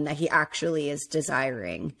dynamic, one that he actually is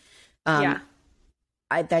desiring.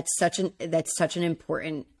 That's such an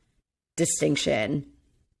important distinction,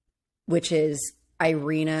 which is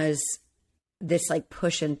Irina's, this like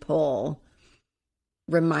push and pull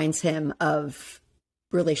reminds him of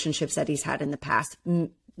relationships that he's had in the past.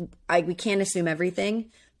 We can't assume everything,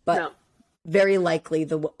 but very likely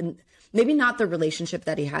maybe not the relationship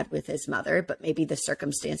that he had with his mother, but maybe the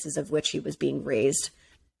circumstances of which he was being raised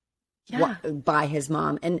by his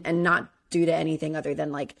mom, and not due to anything other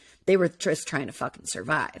than like they were just trying to fucking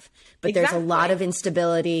survive. But there's a lot of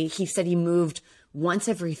instability. He said he moved once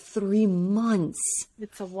every 3 months.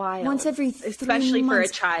 It's a while. Once every 3 especially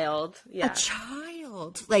months. For a child. Yeah. A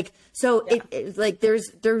child. Like, so it like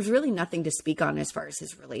there's really nothing to speak on as far as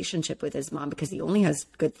his relationship with his mom, because he only has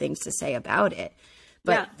good things to say about it.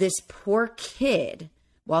 But this poor kid,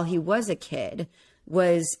 while he was a kid,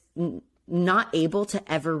 was not able to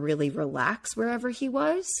ever really relax wherever he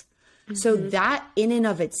was. So that in and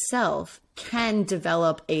of itself can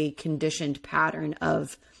develop a conditioned pattern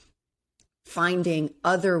of finding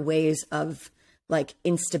other ways of like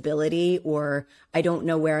instability, or I don't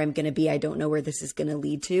know where I'm going to be, I don't know where this is going to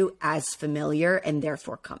lead to, as familiar and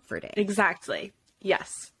therefore comforting. Exactly.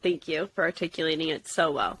 Yes. Thank you for articulating it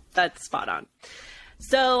so well. That's spot on.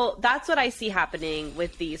 So that's what I see happening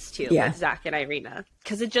with these two, with Zach and Irina,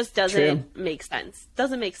 because it just doesn't make sense.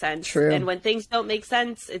 Doesn't make sense. True. And when things don't make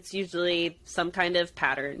sense, it's usually some kind of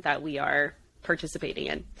pattern that we are participating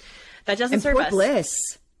in that doesn't serve us.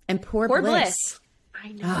 Poor Bliss.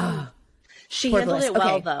 I know. She handled it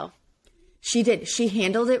well, though. She did. She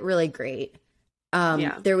handled it really great.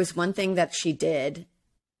 There was one thing that she did,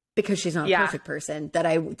 because she's not a perfect person, that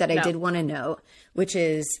I did want to note, which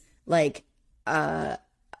is like,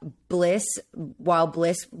 Bliss,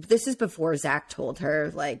 this is before Zach told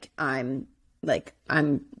her, we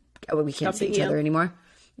can't see each other anymore.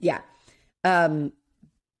 Yeah.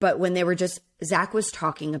 But when they were Zach was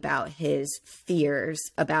talking about his fears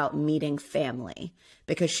about meeting family,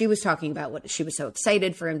 because she was talking about what she was so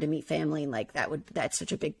excited for him to meet family. And like, that's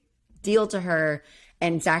such a big deal to her.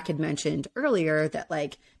 And Zach had mentioned earlier that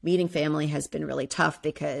like meeting family has been really tough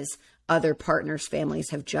because other partners' families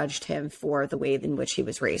have judged him for the way in which he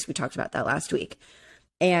was raised. We talked about that last week.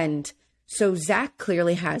 And so Zach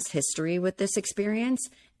clearly has history with this experience,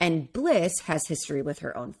 and Bliss has history with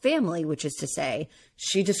her own family, which is to say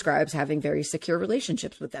she describes having very secure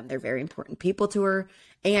relationships with them. They're very important people to her.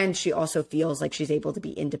 And she also feels like she's able to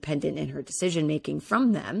be independent in her decision-making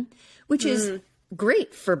from them, which is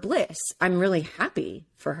great for Bliss. I'm really happy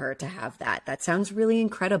for her to have that. That sounds really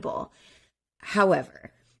incredible.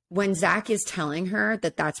 However, when Zach is telling her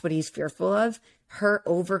that that's what he's fearful of, her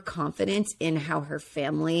overconfidence in how her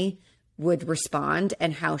family would respond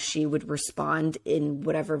and how she would respond in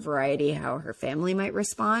whatever variety, how her family might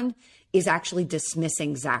respond, is actually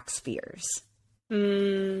dismissing Zach's fears.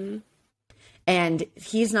 And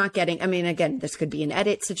he's not getting, I mean, again, this could be an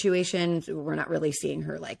edit situation. We're not really seeing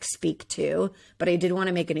her like speak to, but I did want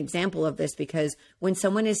to make an example of this, because when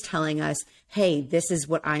someone is telling us, hey, this is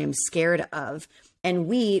what I am scared of, and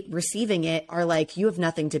we receiving it are like, you have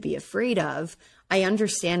nothing to be afraid of, I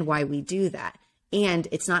understand why we do that. And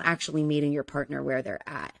it's not actually meeting your partner where they're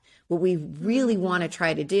at. What we really want to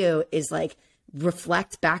try to do is like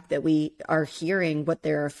reflect back that we are hearing what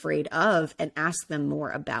they're afraid of and ask them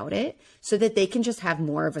more about it, so that they can just have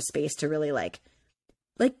more of a space to really like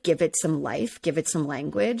give it some life, give it some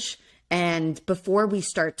language. And before we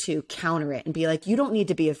start to counter it and be like, you don't need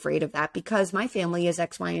to be afraid of that because my family is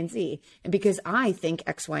X, Y, and Z. And because I think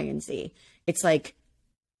X, Y, and Z, it's like,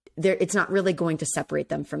 it's not really going to separate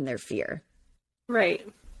them from their fear. Right.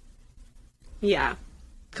 Yeah.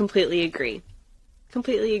 Completely agree.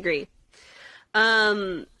 Completely agree.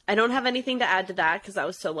 I don't have anything to add to that because that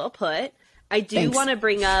was so well put. I do want to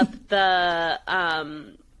bring up the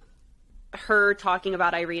her talking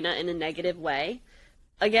about Irina in a negative way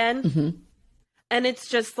again. Mm-hmm. And it's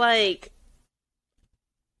just like,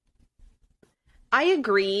 I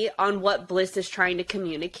agree on what Bliss is trying to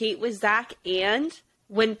communicate with Zach, and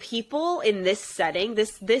when people in this setting,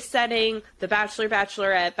 this setting, The Bachelor,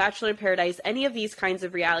 Bachelorette, Bachelor in Paradise, any of these kinds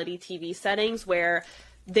of reality TV settings where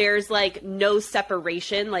there's like no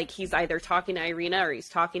separation, like he's either talking to Irina or he's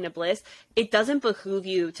talking to Bliss, it doesn't behoove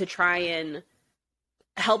you to try and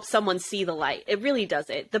help someone see the light. It really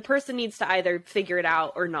doesn't. The person needs to either figure it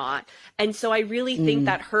out or not. And so I really think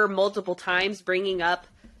that her multiple times bringing up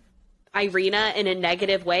Irina in a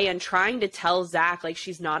negative way and trying to tell Zach like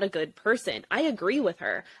she's not a good person, I agree with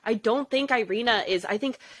her. I don't think Irina is, I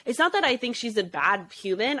think it's not that I think she's a bad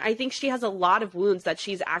human. I think she has a lot of wounds that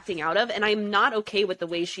she's acting out of, and I'm not okay with the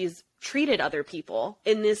way she's treated other people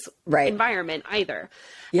in this environment either.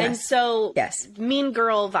 Yes. And so mean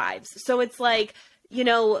girl vibes. So it's like, you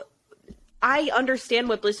know, I understand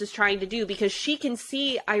what Bliss is trying to do because she can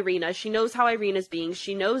see Irina. She knows how Irina's being.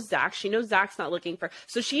 She knows Zach. She knows Zach's not looking for.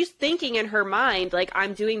 So she's thinking in her mind, like,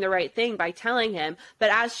 I'm doing the right thing by telling him. But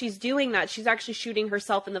as she's doing that, she's actually shooting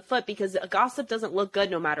herself in the foot because a gossip doesn't look good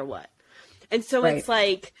no matter what. And so it's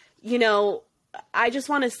like, you know, I just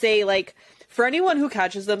want to say, like, for anyone who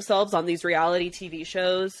catches themselves on these reality TV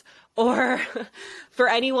shows, or for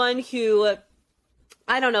anyone who,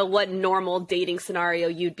 I don't know what normal dating scenario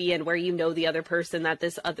you'd be in where you know the other person that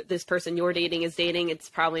this person you're dating is dating, it's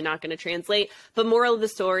probably not going to translate. But moral of the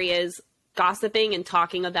story is gossiping and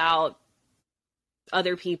talking about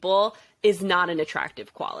other people is not an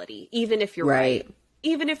attractive quality, even if you're right.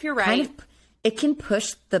 Even if you're right. Kind of, it can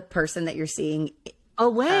push the person that you're seeing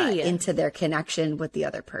away into their connection with the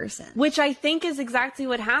other person. Which I think is exactly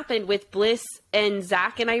what happened with Bliss and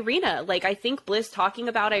Zach and Irina. Like, I think Bliss talking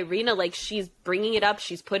about Irina, like, she's bringing it up.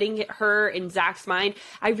 She's putting her in Zach's mind.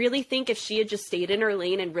 I really think if she had just stayed in her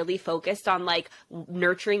lane and really focused on, like,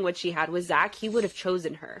 nurturing what she had with Zach, he would have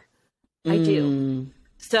chosen her. I do.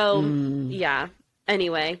 So, yeah.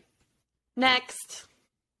 Anyway. Next.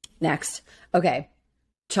 Okay.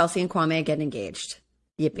 Chelsea and Kwame get engaged.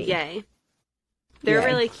 Yippee. Yay. They're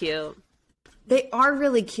really cute. They are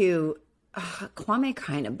really cute. Kwame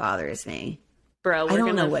kind of bothers me. Bro, I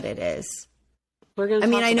don't know what it is. I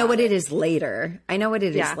mean, I know what it is later.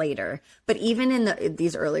 But even in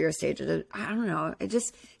these earlier stages, I don't know.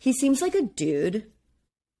 He seems like a dude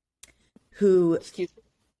who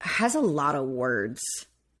has a lot of words.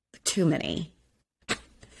 Too many.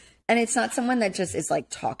 And it's not someone that just is like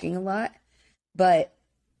talking a lot. But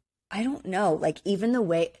I don't know. Like, even the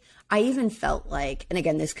way... I even felt like, and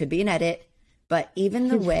again, this could be an edit, but even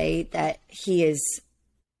the way that he is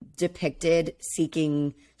depicted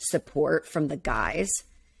seeking support from the guys,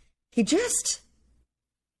 he just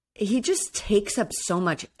takes up so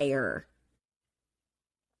much air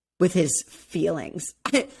with his feelings.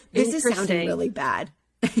 This is sounding really bad.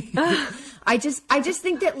 I just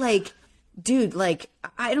think that, like, dude, like,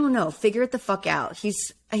 I don't know, figure it the fuck out.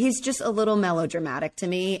 He's just a little melodramatic to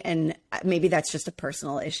me, and maybe that's just a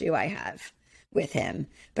personal issue I have with him.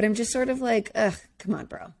 But I'm just sort of like, ugh, come on,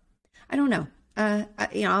 bro. I don't know.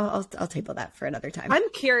 I'll table that for another time. I'm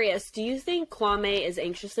curious. Do you think Kwame is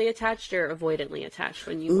anxiously attached or avoidantly attached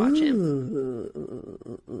when you watch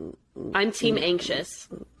him? I'm team anxious,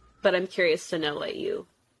 but I'm curious to know what you...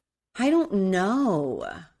 I don't know.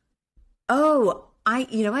 Oh,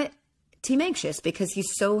 you know what? Team anxious, because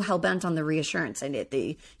he's so hell-bent on the reassurance. And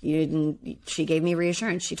she gave me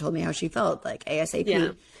reassurance. She told me how she felt, like, ASAP.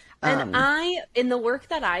 Yeah. And in the work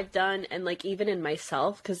that I've done, and like even in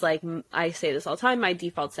myself, because like I say this all the time, my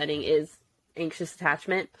default setting is anxious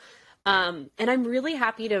attachment. And I'm really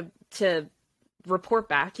happy to report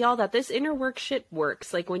back, y'all, that this inner work shit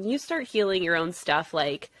works. Like, when you start healing your own stuff,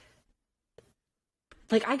 like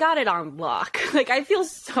I got it on lock. Like, I feel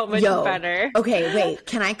so much better. Okay, wait.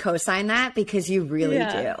 Can I co-sign that? Because you really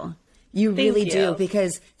do. You really do.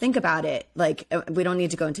 Because think about it. Like, we don't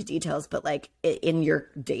need to go into details, but like in your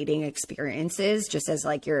dating experiences, just as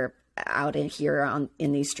like you're out in here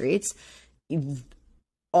in these streets,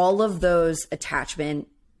 all of those attachment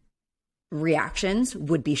reactions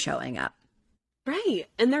would be showing up. Right.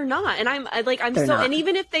 And they're not. And I'm so not. And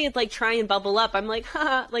even if they like try and bubble up, I'm like,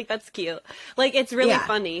 haha, like, that's cute. Like, it's really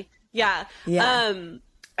funny. Yeah.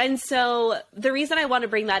 And so the reason I want to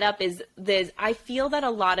bring that up is this: I feel that a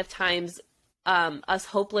lot of times us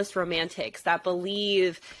hopeless romantics that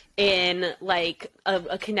believe in like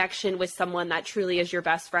a connection with someone that truly is your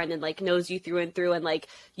best friend and like knows you through and through, and like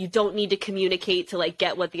you don't need to communicate to like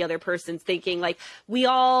get what the other person's thinking. Like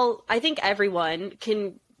I think everyone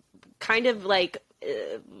can kind of like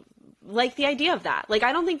the idea of that. Like,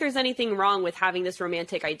 I don't think there's anything wrong with having this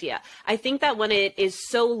romantic idea. I think that when it is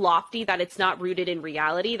so lofty that it's not rooted in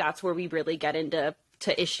reality, that's where we really get into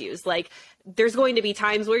issues. Like, there's going to be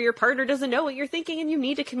times where your partner doesn't know what you're thinking and you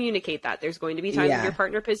need to communicate that. There's going to be times when your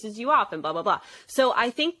partner pisses you off and blah, blah, blah. So I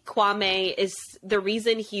think Kwame is the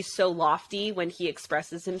reason he's so lofty when he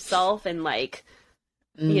expresses himself and like,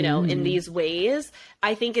 you know, in these ways,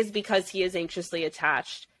 I think is because he is anxiously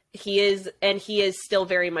attached. He is still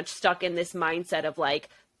very much stuck in this mindset of like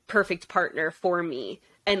perfect partner for me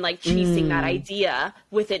and like chasing that idea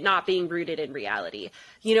with it not being rooted in reality.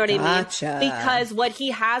 You know what I mean? Because what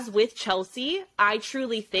he has with Chelsea, I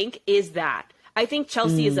truly think is that. I think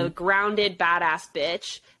Chelsea is a grounded badass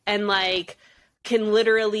bitch and like can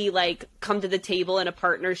literally like come to the table in a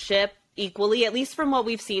partnership equally, at least from what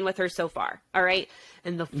we've seen with her so far. All right.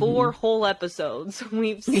 And the 4 whole episodes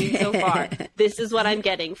we've seen so far, this is what I'm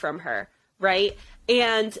getting from her. Right.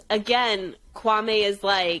 And again, Kwame is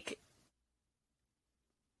like,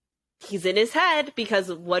 he's in his head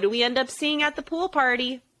because what do we end up seeing at the pool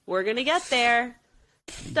party? We're going to get there.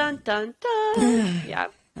 Dun, dun, dun. Yeah.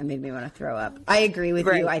 That made me want to throw up. I agree with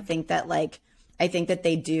you. I think that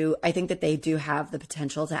they do have the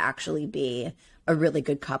potential to actually be a really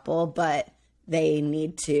good couple, but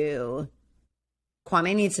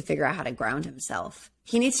Kwame needs to figure out how to ground himself.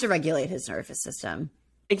 He needs to regulate his nervous system.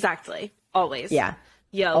 Exactly. Always. Yeah.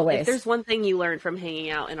 Yo, always. If there's one thing you learn from hanging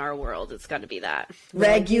out in our world, it's got to be that.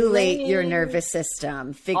 Regulate your nervous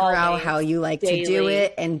system. Figure out how you like to do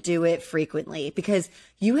it and do it frequently. Because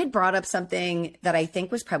you had brought up something that I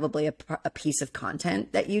think was probably a piece of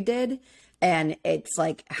content that you did. And it's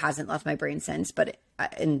like hasn't left my brain since, but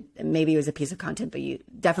and maybe it was a piece of content, but you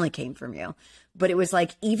definitely came from you. But it was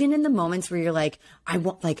like, even in the moments where you're like, I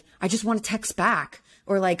just want to text back,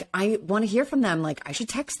 or like, I want to hear from them. Like, I should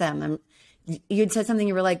text them. And you'd said something,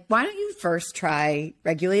 you were like, why don't you first try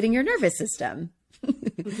regulating your nervous system?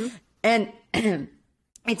 And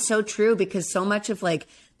it's so true, because so much of like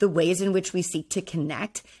the ways in which we seek to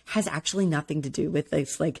connect has actually nothing to do with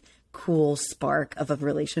this like cool spark of a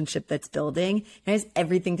relationship that's building. It has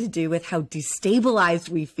everything to do with how destabilized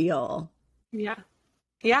we feel. Yeah.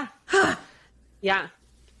 Yeah. Yeah.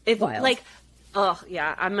 If Wild. like, oh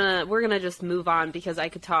yeah, we're gonna just move on because I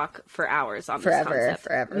could talk for hours on this concept.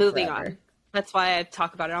 Forever. Moving on. That's why I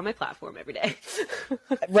talk about it on my platform every day.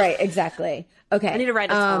 Right. Exactly. Okay. I need to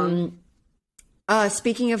write a song.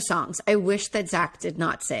 Speaking of songs, I wish that Zach did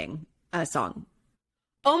not sing a song.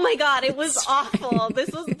 Oh my God, it was awful.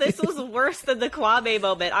 This was worse than the Kwame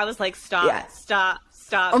moment. I was like, stop.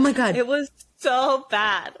 Oh my God. It was so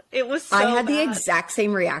bad. It was so I had bad. the exact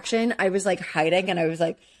same reaction. I was like hiding and I was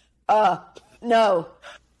like, no,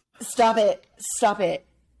 stop it.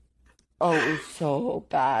 Oh, it was so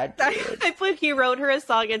bad. I put, he wrote her a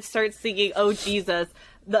song and starts singing, "Oh Jesus,"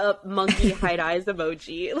 the monkey hide eyes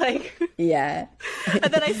emoji. Like, yeah.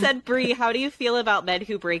 And then I said, Brie, how do you feel about men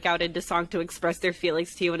who break out into song to express their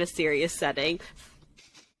feelings to you in a serious setting?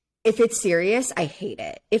 If it's serious, I hate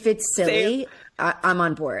it. If it's silly, I'm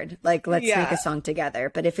on board. Like, let's make a song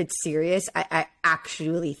together. But if it's serious, I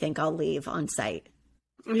actually think I'll leave on site.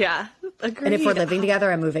 Yeah, agreed. And if we're living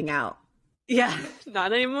together, I'm moving out. Yeah,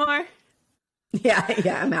 not anymore. Yeah,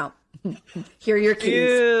 I'm out. Here are your keys.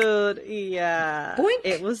 Dude, yeah.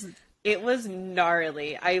 Boink. It was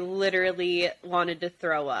gnarly. I literally wanted to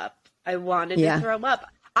throw up. I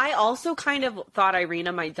also kind of thought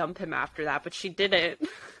Irina might dump him after that, but she didn't.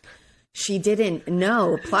 She didn't.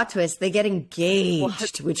 No, plot twist. They get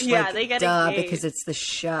engaged, which they get engaged because it's the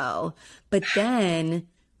show. But then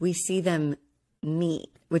we see them meet,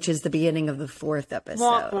 which is the beginning of the 4th episode.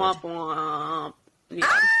 Womp, womp, womp. Yeah.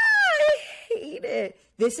 I hate it.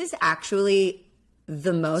 This is actually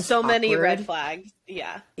the most so many awkward. red flags.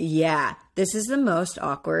 Yeah. This is the most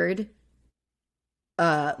awkward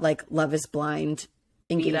like Love is Blind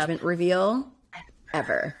engagement reveal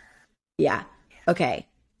ever. Yeah. Okay.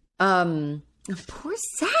 Poor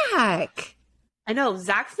Zach. I know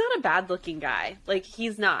Zach's not a bad looking guy. Like,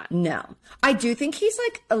 he's not. No, I do think he's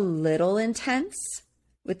like a little intense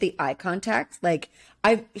with the eye contact. Like,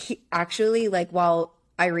 he actually, like, while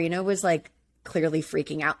Irina was like clearly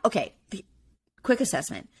freaking out. Okay, quick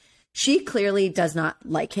assessment. She clearly does not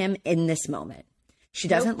like him in this moment. She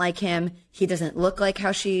doesn't like him. He doesn't look like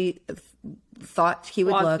how she thought he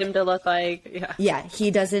would look. Him to look like, Yeah,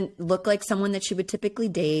 he doesn't look like someone that she would typically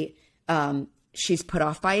date. She's put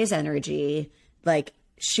off by his energy. Like,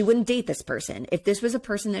 she wouldn't date this person. If this was a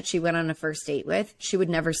person that she went on a first date with, she would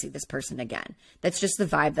never see this person again. That's just the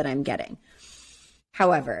vibe that I'm getting.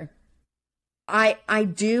 However, I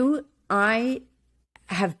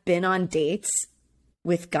have been on dates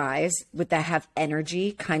with guys that have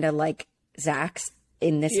energy, kind of like Zach's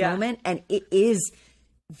in this moment, and it is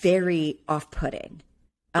very off-putting.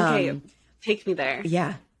 Okay, take me there.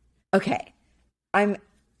 Yeah. Okay. I'm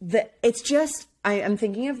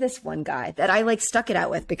thinking of this one guy that I like stuck it out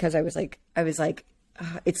with because I was like,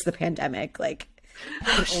 it's the pandemic. Like,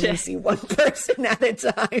 I can only see one person at a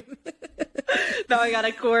time. Now I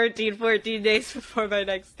gotta quarantine 14 days before my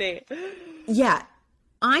next date. Yeah.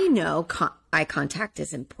 I know eye contact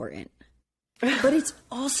is important, but it's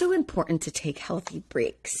also important to take healthy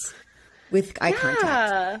breaks with eye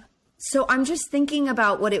contact. So I'm just thinking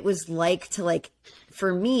about what it was like to, like,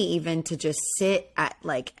 for me, even to just sit at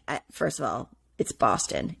first of all, it's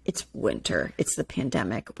Boston. It's winter. It's the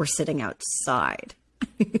pandemic. We're sitting outside.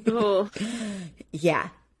 Oh. Yeah.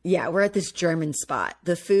 Yeah. We're at this German spot.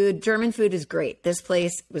 German food is great. This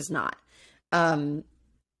place was not.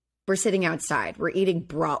 We're sitting outside. We're eating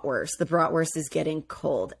bratwurst. The bratwurst is getting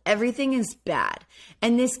cold. Everything is bad.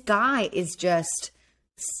 And this guy is just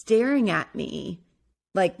staring at me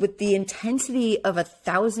like with the intensity of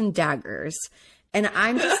 1,000 daggers. And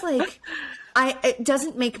I'm just like, it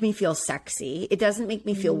doesn't make me feel sexy. It doesn't make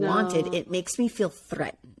me feel wanted. It makes me feel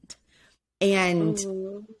threatened. And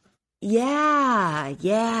yeah.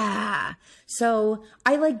 So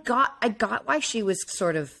I got why she was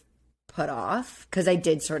sort of put off, because I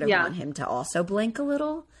did sort of want him to also blink a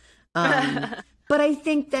little. But I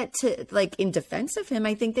think that in defense of him,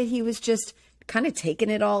 I think that he was just kind of taking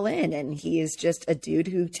it all in, and he is just a dude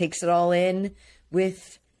who takes it all in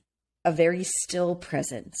with a very still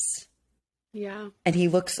presence. Yeah. And he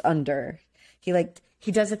looks under. He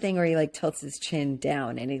does a thing where he tilts his chin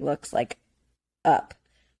down and he looks up.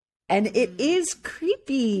 And it is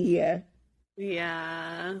creepy.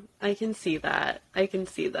 Yeah, I can see that.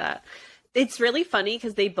 It's really funny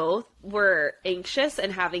because they both were anxious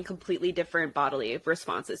and having completely different bodily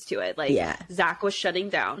responses to it. Zach was shutting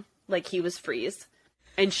down, like he was freeze,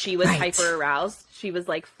 and she was hyper aroused. She was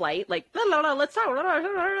like flight, like la, la, la, let's talk, la, la, la,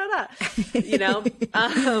 la, la. You know.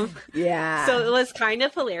 Yeah. So it was kind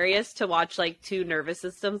of hilarious to watch two nervous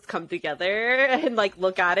systems come together and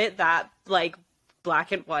look at it that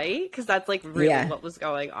black and white, because that's really what was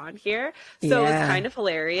going on here. So it was kind of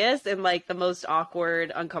hilarious in the most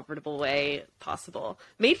awkward, uncomfortable way possible.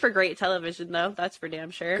 Made for great television though, that's for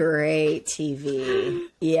damn sure. Great TV.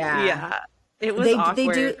 Yeah. It was awkward. They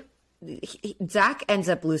do. Zach ends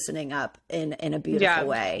up loosening up in a beautiful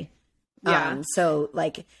way. Yeah. So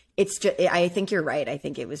it's just, I think you're right. I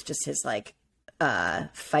think it was just his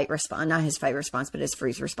fight response, not his fight response, but his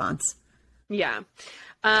freeze response. Yeah.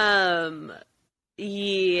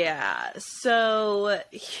 Yeah. So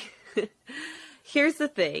here's the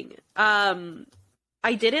thing.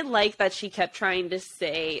 I didn't like that she kept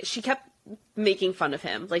she kept making fun of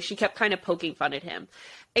him. She kept kind of poking fun at him.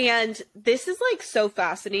 And this is so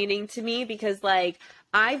fascinating to me because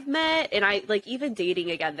I've met, and even dating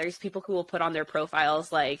again, there's people who will put on their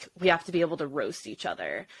profiles, we have to be able to roast each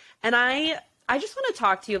other. And I just want to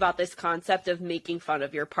talk to you about this concept of making fun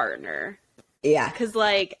of your partner. Yeah. Because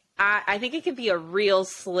I think it could be a real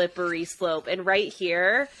slippery slope. And right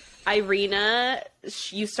here, Irina,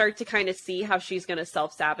 you start to kind of see how she's going to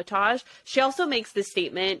self-sabotage. She also makes this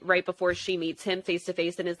statement right before she meets him face to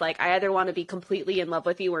face and is like, I either want to be completely in love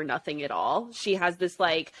with you or nothing at all. She has this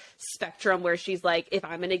spectrum where she's like, if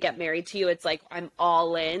I'm going to get married to you, it's I'm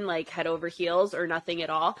all in, head over heels or nothing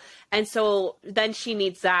at all. And so then she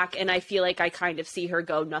meets Zach, and I feel I kind of see her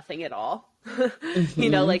go nothing at all. You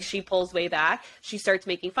know, she pulls way back. She starts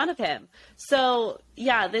making fun of him. So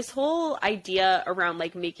yeah, this whole idea around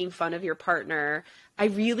making fun of your partner, I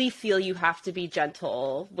really feel you have to be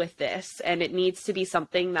gentle with this, and it needs to be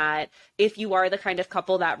something that if you are the kind of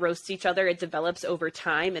couple that roasts each other, it develops over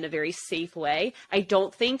time in a very safe way. I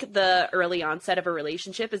don't think the early onset of a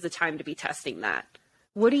relationship is the time to be testing that.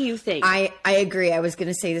 What do you think? I agree. I was going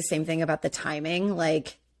to say the same thing about the timing,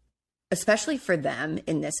 especially for them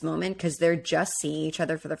in this moment, because they're just seeing each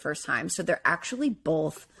other for the first time. So they're actually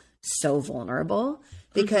both so vulnerable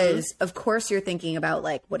because of course you're thinking about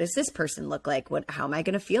what does this person look like? How am I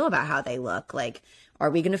going to feel about how they look? Are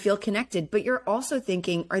we going to feel connected? But you're also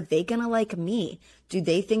thinking, are they going to like me? Do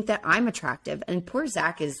they think that I'm attractive? And poor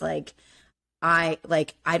Zach is I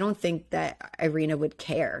don't think that Irina would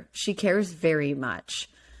care. She cares very much.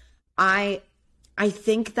 I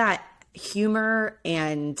think that humor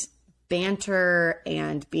and banter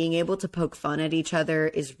and being able to poke fun at each other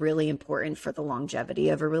is really important for the longevity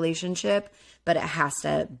of a relationship, but it has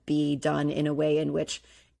to be done in a way in which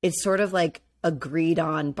it's sort of like agreed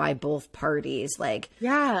on by both parties. Like,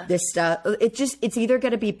 this stuff, it's either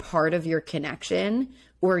going to be part of your connection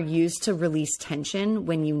or used to release tension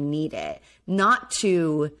when you need it, not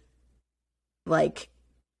to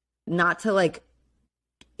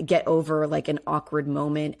get over like an awkward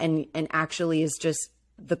moment, and actually is just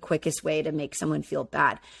the quickest way to make someone feel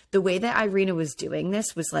bad. The way that Irina was doing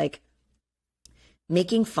this was like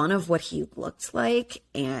making fun of what he looked like,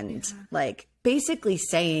 and like basically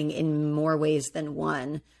saying in more ways than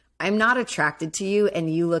one, I'm not attracted to you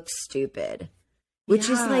and you look stupid, which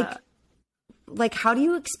is like, how do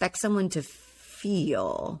you expect someone to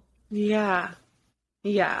feel? Yeah.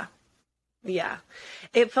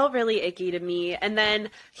 It felt really icky to me. And then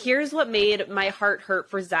here's what made my heart hurt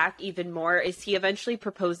for Zach even more is he eventually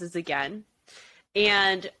proposes again.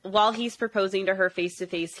 And while he's proposing to her face to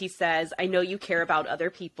face, he says, I know you care about other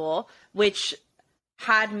people, which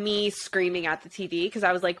had me screaming at the TV because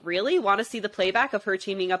I was like, really? Want to see the playback of her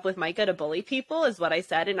teaming up with Micah to bully people is what I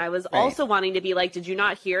said. And I was also wanting to be like, did you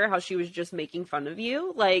not hear how she was just making fun of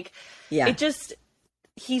you? Like, it just...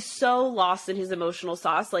 He's so lost in his emotional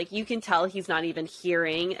sauce. Like, you can tell he's not even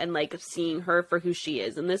hearing and like seeing her for who she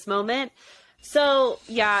is in this moment. So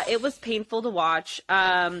yeah, it was painful to watch.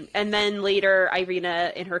 And then later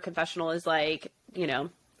Irina in her confessional is like, you know,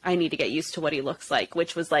 I need to get used to what he looks like,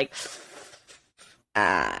 which was like,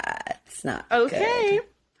 it's not okay. good.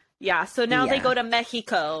 Yeah. So now they go to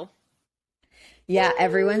Mexico. Yeah.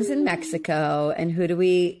 Everyone's in Mexico. And who do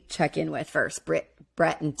we check in with first?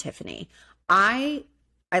 Brett and Tiffany. I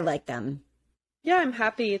like them. Yeah, I'm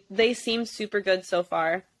happy. They seem super good so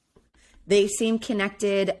far. They seem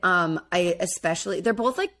connected. They're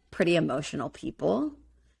both like pretty emotional people.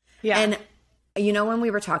 Yeah. And you know, when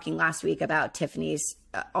we were talking last week about Tiffany's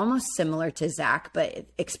almost similar to Zach, but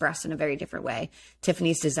expressed in a very different way,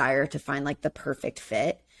 Tiffany's desire to find like the perfect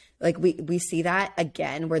fit. Like we see that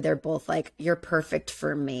again, where they're both like, you're perfect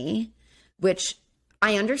for me, which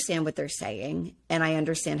I understand what they're saying, and I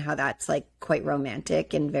understand how that's like quite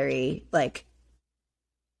romantic and very like,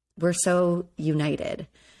 we're so united.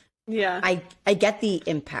 Yeah. I get the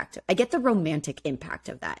impact. I get the romantic impact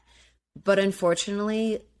of that. But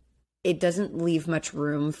unfortunately, it doesn't leave much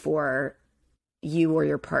room for you or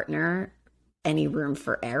your partner, any room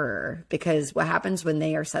for error, because what happens when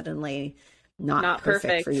they are suddenly not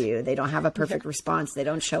perfect for you? They don't have a perfect response. They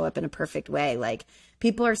don't show up in a perfect way. Like,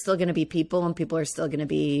 people are still going to be people, and people are still going to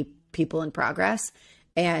be people in progress.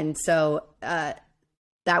 And so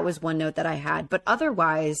that was one note that I had. But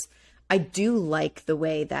otherwise, I do like the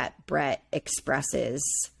way that Brett expresses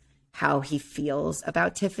how he feels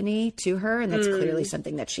about Tiffany to her. And that's clearly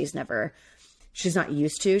something that she's not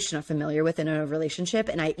used to. She's not familiar with in a relationship.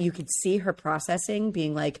 And you could see her processing,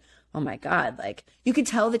 being like, oh my God, like, you could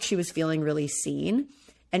tell that she was feeling really seen.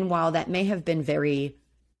 And while that may have been very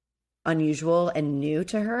unusual and new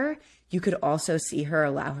to her, you could also see her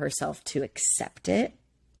allow herself to accept it.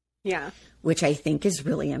 Yeah. Which I think is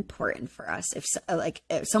really important for us. If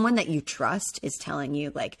someone that you trust is telling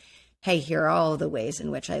you like, hey, here are all the ways in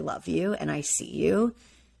which I love you and I see you,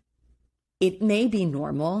 it may be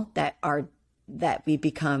normal that we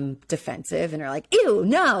become defensive and are like, ew,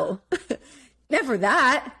 no, never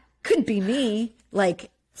that. Couldn't be me.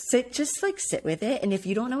 Like, sit with it. And if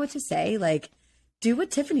you don't know what to say, like, do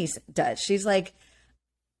what Tiffany does. She's like,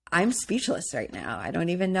 I'm speechless right now. I don't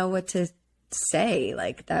even know what to say.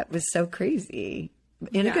 Like, that was so crazy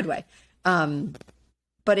in a good way.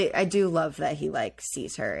 But I do love that he like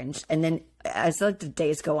sees her. And then as like the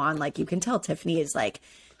days go on, like, you can tell Tiffany is like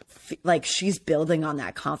she's building on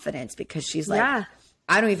that confidence, because she's like,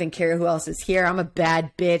 I don't even care who else is here. I'm a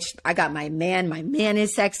bad bitch. I got my man. My man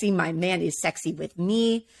is sexy. My man is sexy with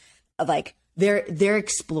me. Like, they're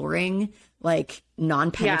exploring like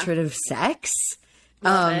non-penetrative sex.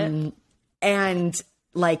 And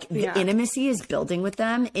like the intimacy is building with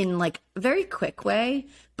them in like a very quick way,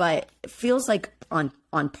 but it feels like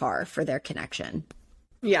on par for their connection.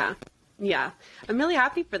 Yeah. Yeah. I'm really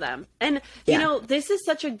happy for them. And, you know, this is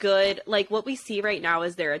such a good, like, what we see right now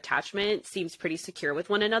is their attachment seems pretty secure with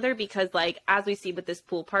one another, because, like, as we see with this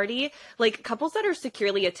pool party, like, couples that are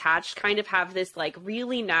securely attached kind of have this, like,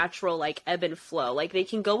 really natural, like, ebb and flow. Like, they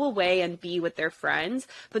can go away and be with their friends,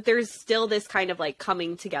 but there's still this kind of, like,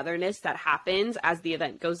 coming togetherness that happens as the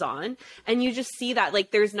event goes on. And you just see that,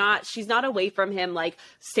 like, she's not away from him, like,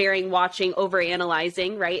 staring, watching,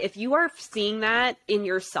 overanalyzing, right? If you are seeing that in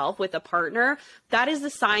yourself with a partner, that is a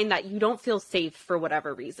sign that you don't feel safe for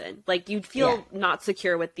whatever reason. Like you'd feel not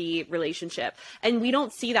secure with the relationship. And we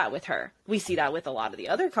don't see that with her. We see that with a lot of the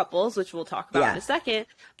other couples, which we'll talk about in a second.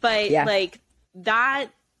 But like that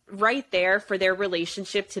right there for their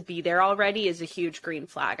relationship to be there already is a huge green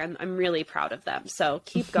flag. I'm really proud of them. So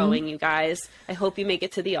keep going, you guys. I hope you make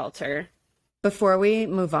it to the altar. Before we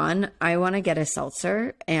move on, I want to get a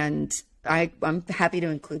seltzer, and I'm happy to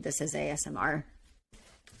include this as ASMR.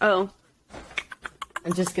 Oh.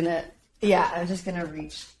 I'm just gonna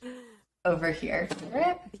reach over here.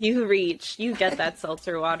 You reach. You get that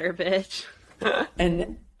seltzer water, bitch.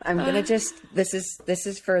 And I'm gonna this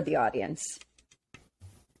is for the audience.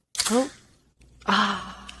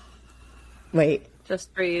 Oh. Wait.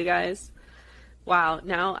 Just for you guys. Wow,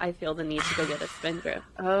 now I feel the need to go get a Spindrift.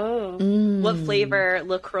 Oh. What flavor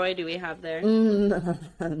LaCroix do we have there?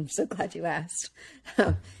 I'm so glad you asked.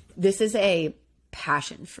 This is a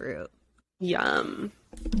passion fruit. Yum.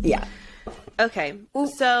 Yeah. Okay.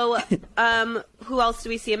 So, who else do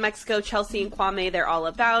we see in Mexico? Chelsea and Kwame, they're all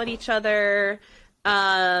about each other.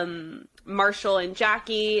 Marshall and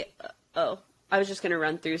Jackie. I was just going to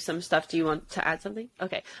run through some stuff. Do you want to add something?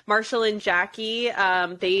 Okay. Marshall and Jackie,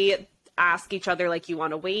 they ask each other, like, you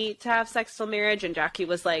want to wait to have sex till marriage? And Jackie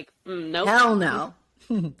was like, nope. Hell no.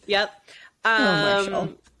 Yep.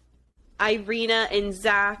 Irina and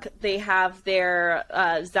Zach, they have their,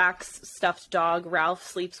 Zach's stuffed dog, Ralph,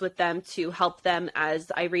 sleeps with them to help them,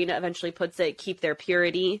 as Irina eventually puts it, keep their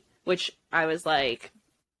purity, which I was like,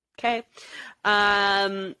 okay.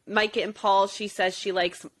 Micah and Paul, she says she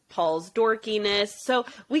likes Paul's dorkiness. So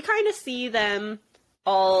we kind of see them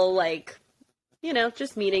all, like, you know,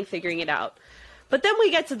 just meeting, figuring it out. But then we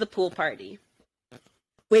get to the pool party.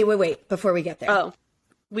 Wait. Before we get there. Oh,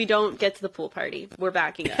 we don't get to the pool party. We're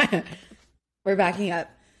backing up. We're backing up.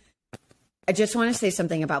 I just want to say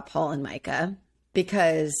something about Paul and Micah,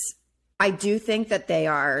 because I do think that they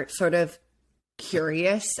are sort of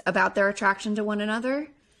curious about their attraction to one another.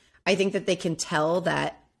 I think that they can tell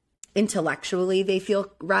that intellectually they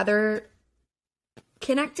feel rather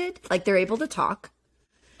connected, like they're able to talk.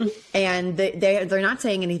 And they're not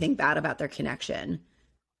saying anything bad about their connection.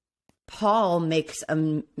 Paul makes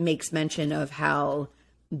mention of how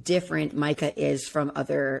different Micah is from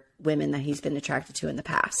other women that he's been attracted to in the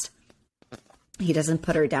past. He doesn't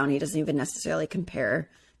put her down. He doesn't even necessarily compare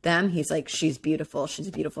them. He's like, she's beautiful. She's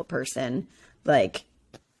a beautiful person. Like,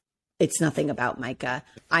 it's nothing about Micah.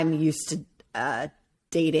 I'm used to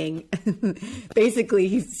dating. Basically,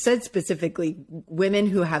 he said specifically women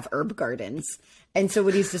who have herb gardens. And so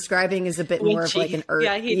what he's describing is a bit more of like an herb.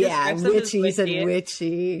 Yeah, witchy. He said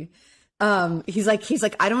witchy. He's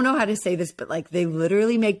like, I don't know how to say this, but like they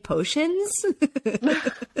literally make potions.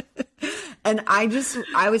 And I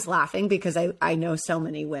was laughing because I know so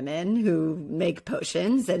many women who make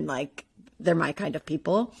potions, and like they're my kind of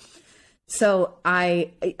people. So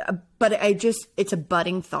it's a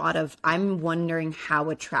budding thought of, I'm wondering how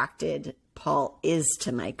attracted Paul is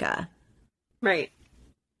to Micah. Right.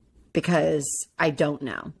 Because I don't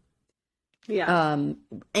know. Yeah.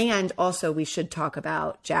 And also we should talk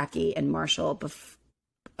about Jackie and Marshall.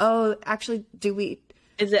 Actually, do we?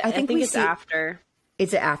 Is it? I think it's after.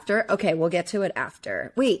 Is it after? Okay, we'll get to it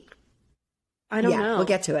after. Wait. I don't know. We'll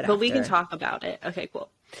get to it after. But we can talk about it. Okay, cool.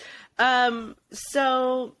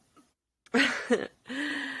 So...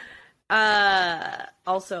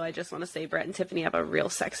 also, I just want to say Brett and Tiffany have a real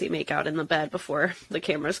sexy makeout in the bed before the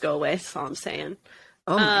cameras go away. That's all I'm saying.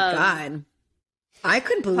 Oh my God. I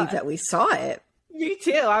couldn't believe that we saw it. Me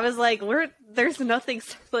too. I was like, there's nothing,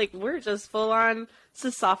 like, we're just full on, this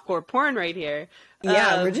is softcore porn right here.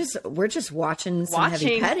 Yeah, we're just watching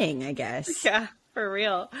heavy petting, I guess. Yeah, for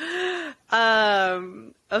real.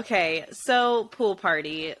 Okay, so pool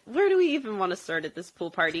party. Where do we even want to start at this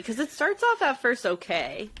pool party? Because it starts off at first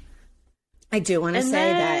okay. I do want to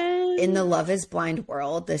say that in the Love is Blind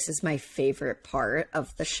world, this is my favorite part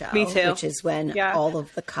of the show. Me too. Which is when all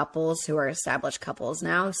of the couples who are established couples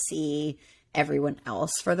now see everyone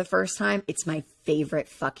else for the first time. It's my favorite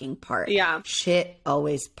fucking part. Yeah. Shit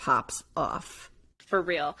always pops off. For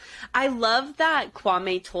real. I love that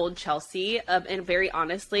Kwame told Chelsea, and very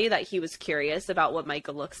honestly, that he was curious about what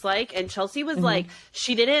Micah looks like. And Chelsea was like,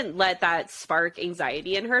 she didn't let that spark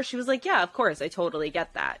anxiety in her. She was like, yeah, of course, I totally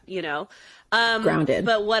get that, you know? Grounded.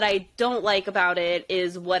 But what I don't like about it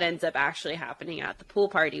is what ends up actually happening at the pool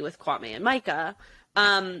party with Kwame and Micah.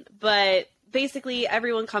 But basically,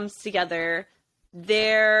 everyone comes together.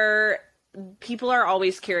 People are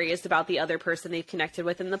always curious about the other person they've connected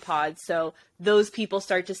with in the pod. So those people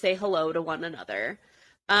start to say hello to one another.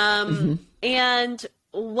 And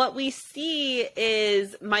what we see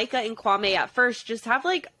is Micah and Kwame at first just have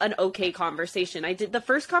like an okay conversation. The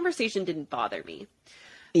first conversation didn't bother me.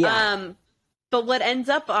 Yeah. But what ends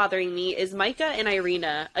up bothering me is Micah and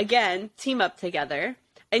Irina, again, team up together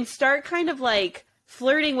and start kind of like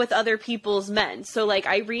flirting with other people's men. So like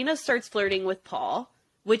Irina starts flirting with Paul,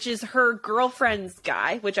 which is her girlfriend's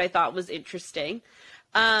guy, which I thought was interesting.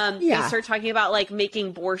 They start talking about like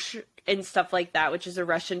making borscht and stuff like that, which is a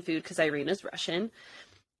Russian food because Irina's Russian.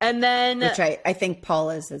 And then... Which I think Paul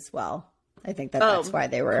is as well. I think that's why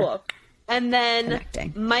they were... Cool. And then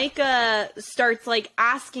connecting. Micah starts like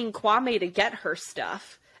asking Kwame to get her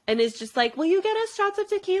stuff and is just like, will you get us shots of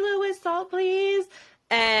tequila with salt, please?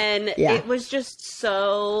 And it was just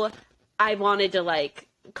so, I wanted to like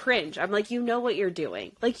cringe. I'm like, you know what you're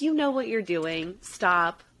doing. Like, you know what you're doing.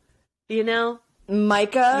 Stop. You know?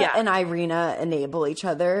 Micah and Irina enable each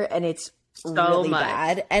other, and it's so really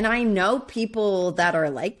bad. And I know people that are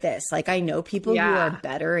like this. Like, I know people who are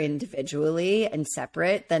better individually and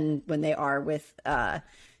separate than when they are with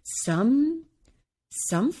some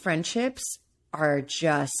friendships are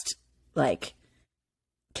just like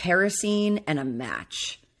kerosene and a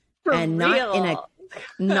match. For and real.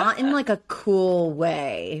 not in like a cool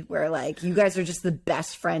way where like you guys are just the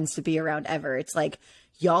best friends to be around ever. It's like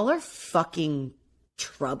y'all are fucking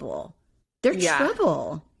trouble. They're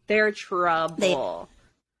trouble. They're trouble.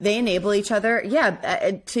 They enable each other.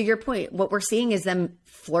 Yeah. To your point, what we're seeing is them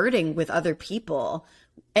flirting with other people.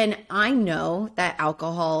 And I know that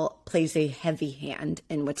alcohol plays a heavy hand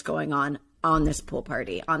in what's going on this pool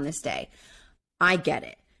party on this day. I get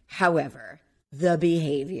it. However, the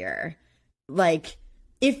behavior, like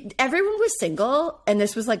if everyone was single and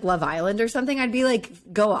this was like Love Island or something, I'd be like,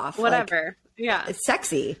 go off. Whatever. Like, it's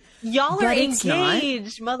sexy. Y'all are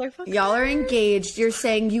engaged, motherfucker. Y'all are engaged. You're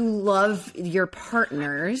saying you love your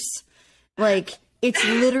partners. Like, it's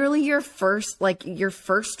literally your first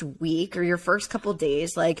week or your first couple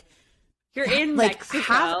days. Like, you're in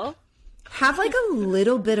Mexico. Have like a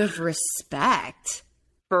little bit of respect.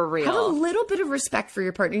 For real. Have a little bit of respect for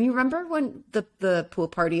your partner. You remember when the pool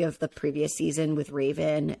party of the previous season with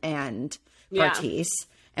Raven and Bartise?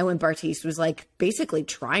 And when Bartise was like basically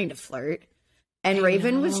trying to flirt. And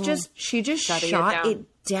Raven was just shot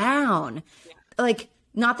it down. Yeah. Like,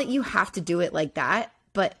 not that you have to do it like that,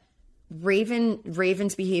 but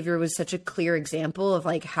Raven's behavior was such a clear example of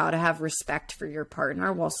like how to have respect for your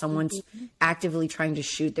partner while someone's actively trying to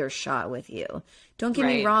shoot their shot with you. Don't get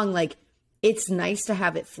me wrong. Like, it's nice to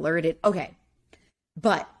have it flirted. Okay.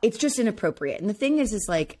 But it's just inappropriate. And the thing is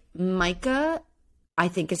like Micah, I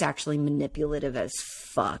think, is actually manipulative as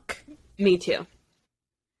fuck. Me too.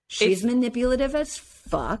 She's manipulative as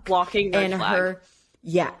fuck. Walking red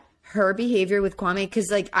flag. Her behavior with Kwame,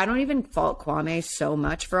 because like I don't even fault Kwame so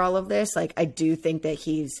much for all of this. Like, I do think that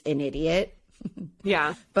he's an idiot.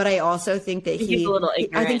 Yeah. But I also think that he's a little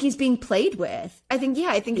ignorant. I think he's being played with. I think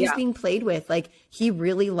he's being played with. Like, he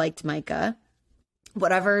really liked Micah.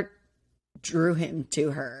 Whatever drew him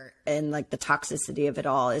to her and like the toxicity of it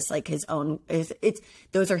all is like his own,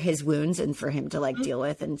 those are his wounds and for him to like deal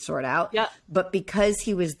with and sort out. Yeah. But because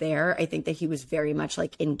he was there, I think that he was very much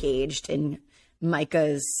like engaged in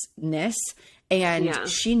Micah's ness, and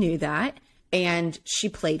she knew that, and she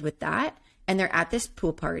played with that, and they're at this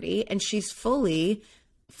pool party and she's fully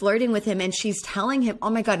flirting with him, and she's telling him, oh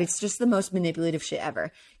my God, it's just the most manipulative shit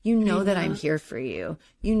ever. You know that I'm here for you.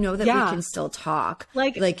 You know that we can still talk.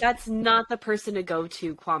 Like that's not the person to go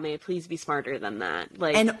to, Kwame. Please be smarter than that.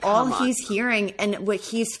 Like, and all he's hearing and what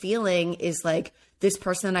he's feeling is like, this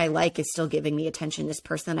person I like is still giving me attention. This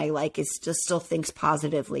person I like is still thinks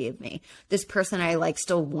positively of me. This person I like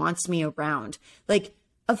still wants me around. Like,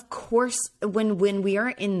 of course, when we are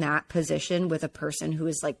in that position with a person who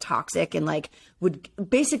is like toxic and like would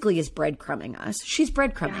basically is breadcrumbing us, she's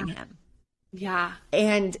breadcrumbing him. Yeah.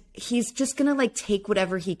 And he's just going to like take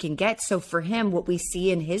whatever he can get. So for him, what we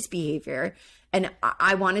see in his behavior, and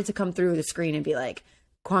I wanted to come through the screen and be like,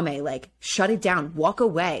 Kwame, like, shut it down, walk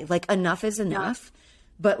away. Like, enough is enough.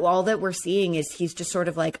 But all that we're seeing is he's just sort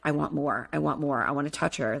of like, I want more. I want more. I want to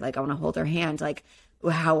touch her. Like, I want to hold her hand. Like,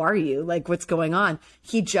 how are you? Like, what's going on?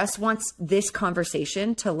 He just wants this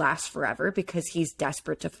conversation to last forever because he's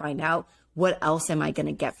desperate to find out, what else am I going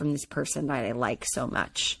to get from this person that I like so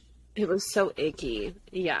much? It was so icky.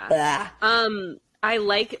 Yeah. I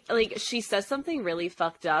like she says something really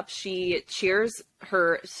fucked up. She cheers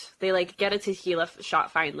her, they like get a tequila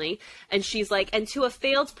shot finally. And she's like, and to a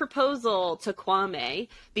failed proposal to Kwame,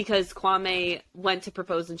 because Kwame went to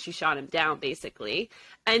propose and she shot him down basically.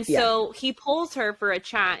 And so he pulls her for a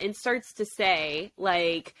chat and starts to say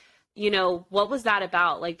like, you know, what was that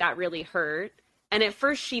about? Like, that really hurt. And at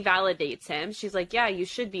first she validates him. She's like, yeah, you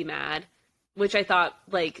should be mad, which I thought,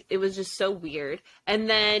 like, it was just so weird. And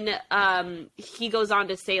then he goes on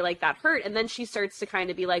to say, like, that hurt. And then she starts to kind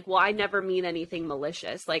of be like, well, I never mean anything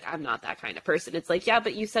malicious. Like, I'm not that kind of person. It's like, yeah,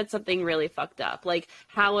 but you said something really fucked up. Like,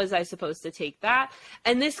 how was I supposed to take that?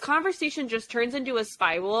 And this conversation just turns into a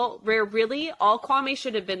spiral where really all Kwame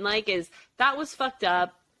should have been like is, that was fucked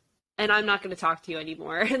up, and I'm not going to talk to you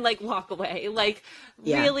anymore, and, like, walk away. Like,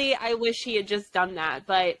 really, I wish he had just done that.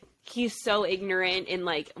 But he's so ignorant in,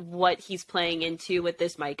 like, what he's playing into with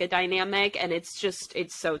this Micah dynamic, and it's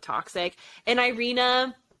so toxic. And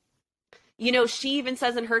Irina, you know, she even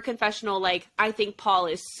says in her confessional, like, I think Paul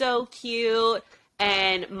is so cute.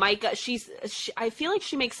 And Micah, I feel like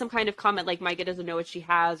she makes some kind of comment like Micah doesn't know what she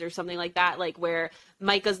has or something like that, like where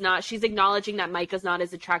she's acknowledging that Micah's not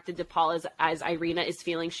as attracted to Paul as Irina is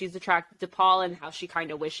feeling she's attracted to Paul, and how she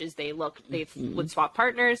kind of wishes they would swap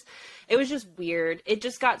partners. It was just weird. It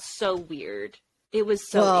just got so weird. It was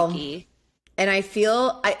so icky. And I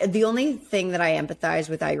feel the only thing that I empathize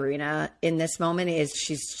with Irina in this moment is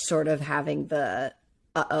she's sort of having the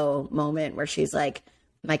uh-oh moment where she's like,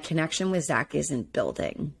 my connection with Zach isn't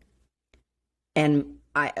building, and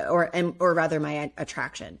or rather my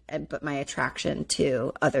attraction, but my attraction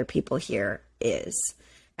to other people here is.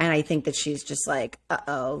 And I think that she's just like,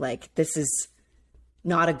 uh-oh, like, this is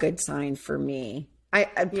not a good sign for me. I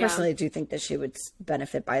personally do think that she would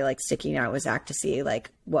benefit by, like, sticking out with Zach to see,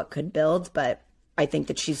 like, what could build. But I think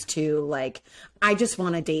that she's too, like, I just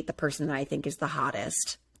want to date the person that I think is the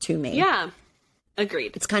hottest to me. Yeah.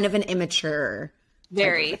 Agreed. It's kind of an immature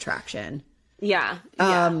very type of attraction. Yeah.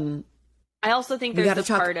 I also think there's this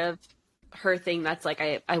part of her thing that's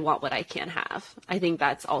like, I want what I can't have. I think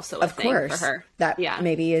that's also a thing for her. That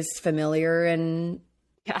maybe is familiar and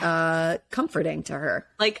comforting to her.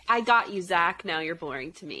 Like, I got you, Zach. Now you're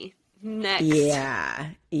boring to me. Next.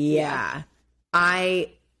 Yeah.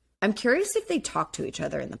 I'm curious if they talk to each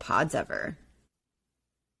other in the pods ever.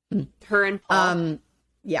 Her and Paul.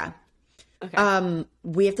 Yeah. Okay.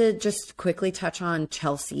 We have to just quickly touch on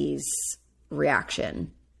Chelsea's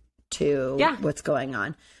reaction to what's going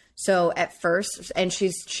on. So at first, and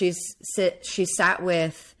she sat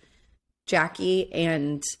with Jackie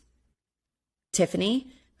and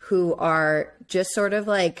Tiffany, who are just sort of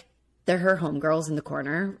like, they're her homegirls in the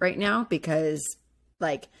corner right now, because,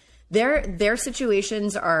 like, their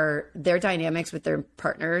situations are, their dynamics with their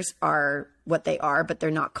partners are what they are, but they're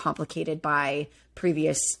not complicated by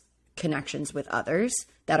previous connections with others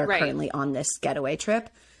that are currently on this getaway trip.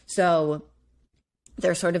 So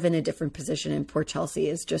they're sort of in a different position, and poor Chelsea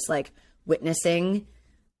is just, like, witnessing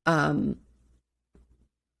Kwame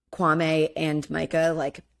and Micah,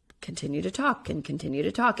 like, continue to talk. And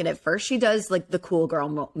at first she does, like, the cool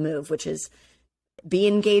girl move, which is be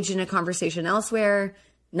engaged in a conversation elsewhere,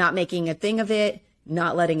 not making a thing of it,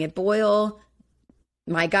 not letting it boil.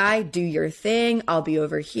 My guy, do your thing. I'll be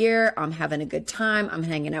over here. I'm having a good time. I'm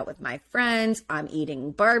hanging out with my friends. I'm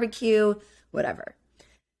eating barbecue, whatever.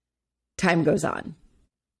 Time goes on.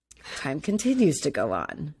 Time continues to go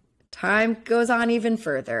on. Time goes on even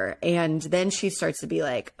further. And then she starts to be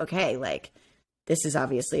like, okay, like, this is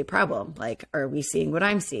obviously a problem. Like, are we seeing what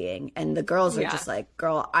I'm seeing? And the girls are just like,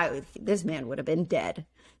 girl, this man would have been dead.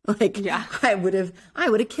 Like, I would have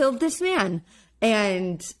killed this man.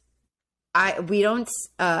 And I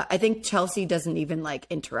think Chelsea doesn't even, like,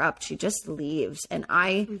 interrupt. She just leaves. And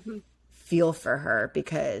I feel for her,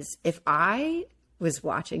 because if I was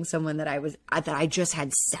watching someone that I just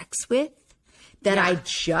had sex with,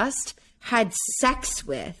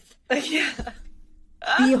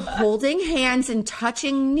 be holding hands and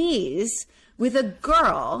touching knees with a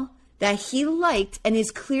girl that he liked, and is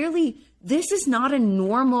clearly, this is not a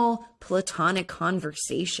normal platonic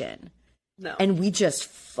conversation. No. And we just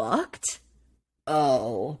fucked?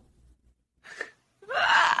 Oh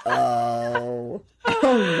no.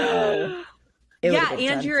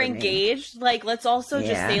 And you're engaged. Like, let's also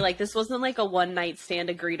just say, like, this wasn't like a one night stand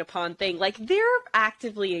agreed upon thing. Like, they're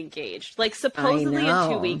actively engaged. Like, supposedly in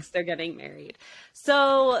 2 weeks they're getting married.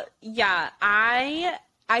 So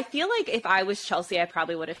I feel like if I was Chelsea, I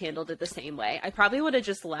probably would have handled it the same way. I probably would have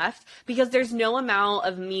just left, because there's no amount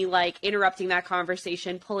of me, like, interrupting that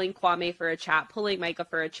conversation, pulling Kwame for a chat, pulling Micah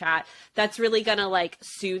for a chat, that's really gonna, like,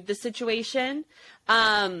 soothe the situation.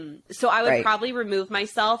 So I would probably remove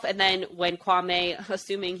myself, and then when Kwame,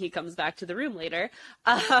 assuming he comes back to the room later,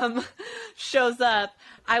 shows up,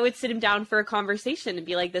 I would sit him down for a conversation and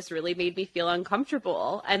be like, this really made me feel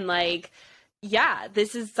uncomfortable. And, like, yeah,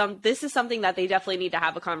 this is something that they definitely need to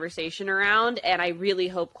have a conversation around. And I really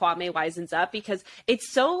hope Kwame wisens up, because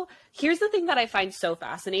here's the thing that I find so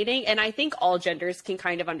fascinating. And I think all genders can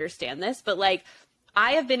kind of understand this, but like,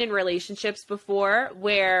 I have been in relationships before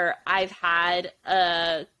where I've had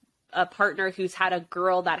a partner who's had a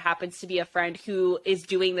girl that happens to be a friend who is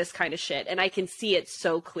doing this kind of shit. And I can see it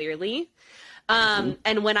so clearly.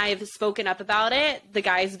 And when I've spoken up about it, the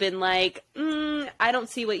guy's been like, I don't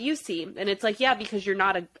see what you see. And it's like, yeah, because you're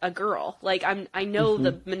not a girl. Like I know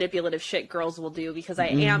the manipulative shit girls will do because I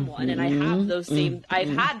am one. And I have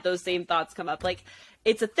I've had those same thoughts come up. Like,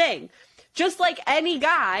 it's a thing. Just like any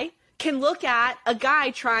guy can look at a guy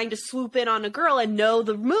trying to swoop in on a girl and know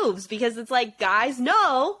the moves, because it's like, guys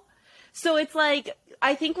know. So it's like,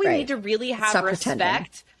 I think we need to really have respect. Pretending.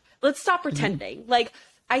 Let's stop pretending. Like,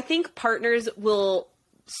 I think partners will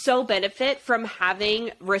so benefit from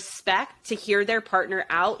having respect to hear their partner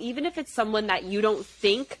out, even if it's someone that you don't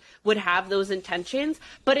think would have those intentions,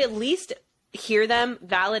 but at least hear them,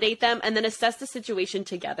 validate them, and then assess the situation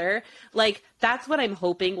together. Like, that's what I'm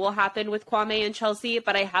hoping will happen with Kwame and Chelsea,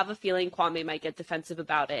 but I have a feeling Kwame might get defensive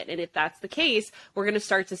about it. And if that's the case, we're going to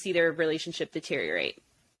start to see their relationship deteriorate.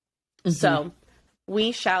 So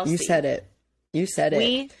we shall see. You said it. We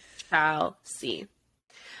shall see.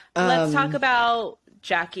 Let's talk about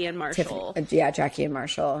Jackie and Marshall. Jackie and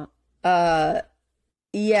Marshall.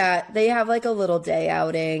 Yeah, they have like a little day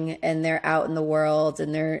outing, and they're out in the world,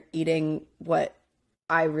 and they're eating what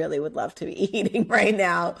I really would love to be eating right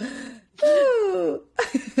now. Ooh,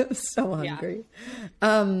 I'm so hungry.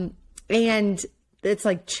 Yeah. And it's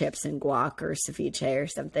like chips and guac or ceviche or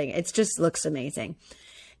something. It just looks amazing.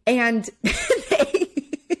 And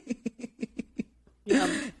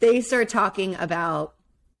they start talking about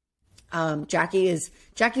Jackie's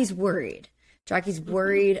worried. Jackie's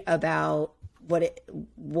worried about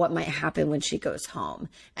what might happen when she goes home.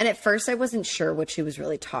 And at first I wasn't sure what she was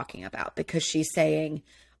really talking about, because she's saying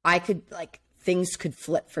things could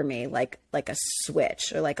flip for me like a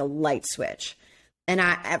switch, or like a light switch. And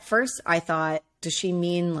at first I thought, does she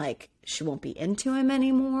mean like she won't be into him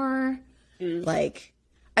anymore? Like,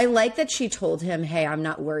 I like that she told him, hey, I'm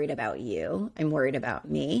not worried about you. I'm worried about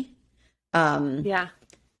me. Yeah.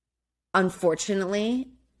 Unfortunately,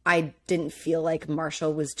 I didn't feel like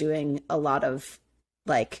Marshall was doing a lot of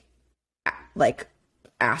like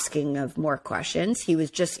asking of more questions.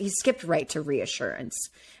 He skipped right to reassurance.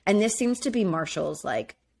 And this seems to be Marshall's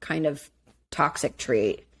like kind of toxic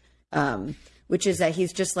trait, which is that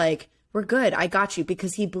he's just like, we're good. I got you,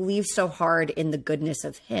 because he believes so hard in the goodness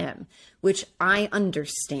of him, which I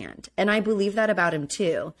understand. And I believe that about him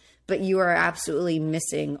too. But you are absolutely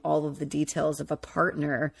missing all of the details of a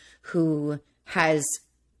partner who has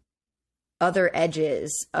other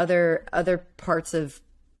edges, other parts of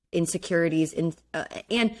insecurities, and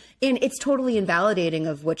it's totally invalidating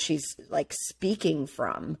of what she's like speaking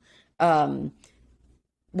from.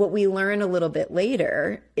 What we learn a little bit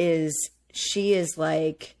later is she is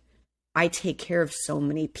like, I take care of so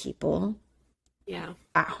many people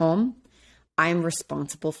at home. I'm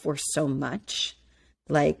responsible for so much.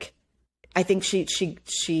 Like, I think she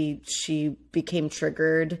became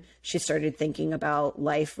triggered. She started thinking about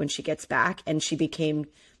life when she gets back, and she became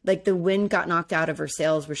like, the wind got knocked out of her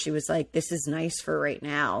sails, where she was like, this is nice for right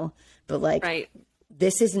now, but like,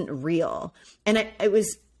 this isn't real. And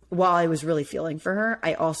while I was really feeling for her,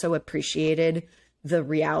 I also appreciated the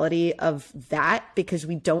reality of that, because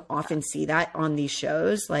we don't often see that on these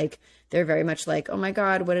shows. Like, they're very much like, oh my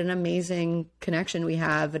God, what an amazing connection we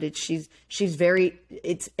have. But it's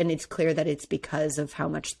clear that it's because of how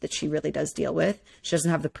much that she really does deal with. She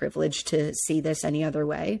doesn't have the privilege to see this any other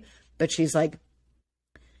way, but she's like,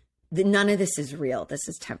 none of this is real. This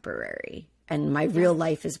is temporary. And my real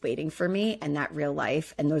life is waiting for me. And that real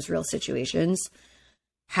life and those real situations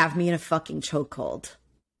have me in a fucking chokehold.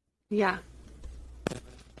 Yeah.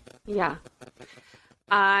 Yeah.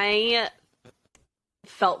 I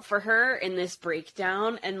felt for her in this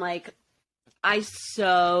breakdown, and like, I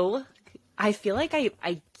feel like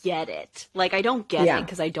I get it. Like, I don't get it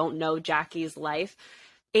because I don't know Jackie's life.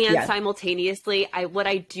 And simultaneously, what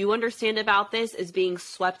I do understand about this is being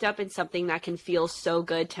swept up in something that can feel so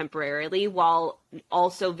good temporarily, while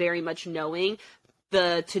also very much knowing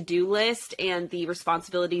the to-do list and the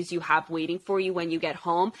responsibilities you have waiting for you when you get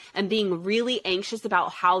home, and being really anxious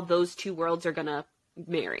about how those two worlds are going to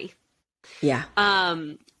marry. Yeah.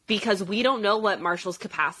 Because we don't know what Marshall's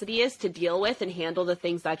capacity is to deal with and handle the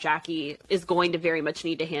things that Jackie is going to very much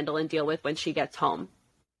need to handle and deal with when she gets home.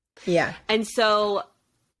 Yeah. And so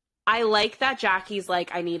I like that Jackie's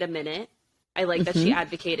like, I need a minute. I like that she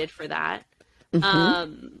advocated for that.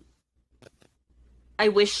 I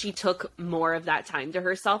wish she took more of that time to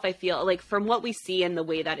herself. I feel like from what we see and the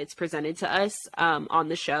way that it's presented to us on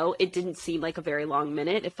the show, it didn't seem like a very long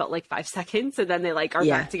minute. It felt like 5 seconds. And then they like are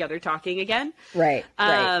back together talking again. Right.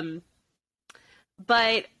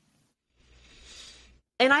 But,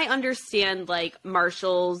 and I understand like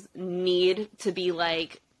Marshall's need to be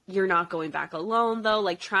like, you're not going back alone though.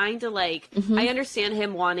 Like trying to like, I understand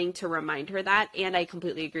him wanting to remind her that. And I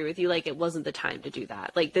completely agree with you. Like it wasn't the time to do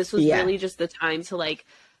that. Like this was really just the time to like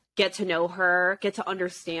get to know her, get to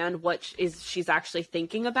understand what she's actually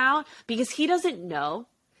thinking about, because he doesn't know.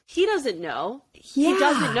 He doesn't know. He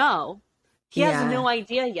doesn't know. He has no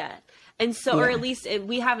idea yet. And so, or at least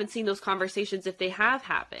we haven't seen those conversations if they have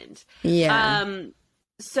happened.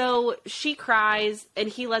 So she cries and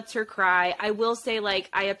he lets her cry. I will say, like,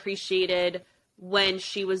 I appreciated when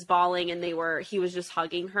she was bawling and he was just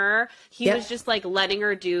hugging her. He was just like letting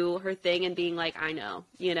her do her thing and being like, I know,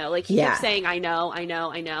 you know, like he kept saying, I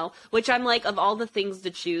know, which I'm like, of all the things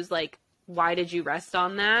to choose, like, why did you rest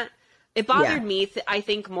on that? It bothered me, I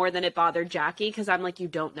think, more than it bothered Jackie, because I'm like, you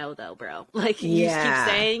don't know, though, bro. Like, you just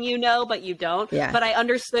keep saying you know, but you don't. But I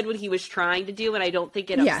understood what he was trying to do, and I don't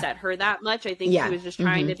think it upset her that much. I think he was just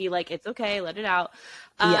trying to be like, it's okay, let it out.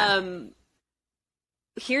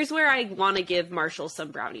 Here's where I want to give Marshall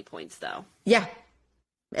some brownie points, though. Yeah,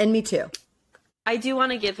 and me too. I do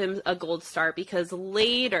want to give him a gold star, because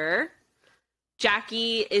later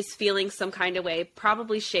Jackie is feeling some kind of way,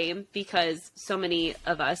 probably shame, because so many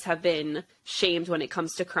of us have been shamed when it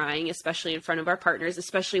comes to crying, especially in front of our partners,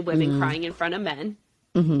 especially women crying in front of men.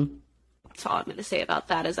 That's all I'm going to say about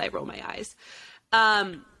that as I roll my eyes.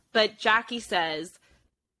 But Jackie says,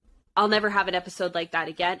 I'll never have an episode like that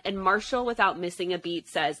again. And Marshall, without missing a beat,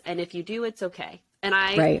 says, and if you do, it's okay. And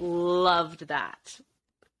I loved that.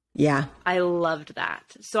 Yeah. I loved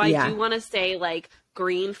that. So I do want to say, like,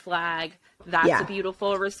 green flag. That's a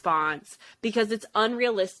beautiful response, because it's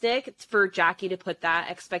unrealistic for Jackie to put that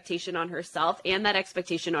expectation on herself and that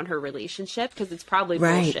expectation on her relationship, because it's probably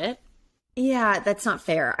bullshit. Yeah, that's not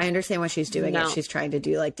fair. I understand why she's doing it. She's trying to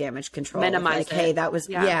do like damage control. Minimize like, hey, that was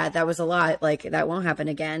that was a lot. Like that won't happen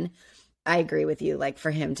again. I agree with you. Like for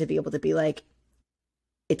him to be able to be like,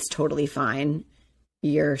 it's totally fine.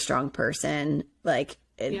 You're a strong person. Like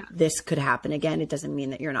this could happen again. It doesn't mean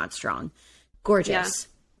that you're not strong. Gorgeous.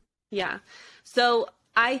 Yeah. So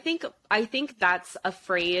I think that's a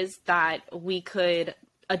phrase that we could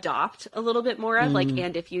adopt a little bit more of, like,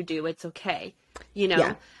 and if you do, it's okay. You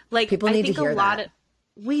know, like people need to hear that.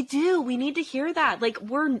 We need to hear that. Like,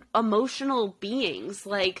 we're emotional beings.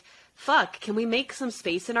 Like, fuck, can we make some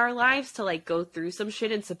space in our lives to like go through some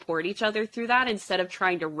shit and support each other through that, instead of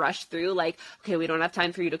trying to rush through like, okay, we don't have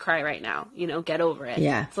time for you to cry right now. You know, get over it.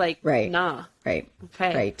 Yeah. It's like, nah. Right.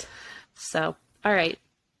 Okay. Right. So, all right.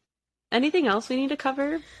 Anything else we need to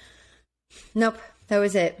cover? Nope. That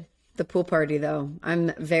was it. The pool party, though.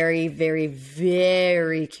 I'm very, very,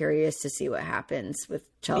 very curious to see what happens with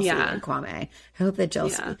Chelsea and Kwame. I hope that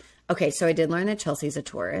Chelsea... Yeah. Okay, so I did learn that Chelsea's a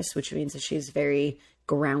Taurus, which means that she's very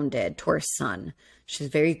grounded. Taurus sun. She's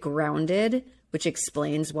very grounded, which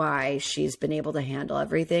explains why she's been able to handle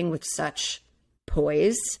everything with such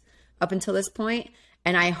poise up until this point.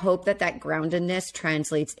 And I hope that that groundedness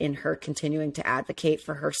translates in her continuing to advocate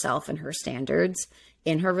for herself and her standards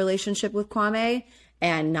in her relationship with Kwame,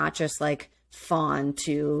 and not just like fawn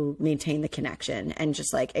to maintain the connection and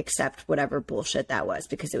just like accept whatever bullshit that was,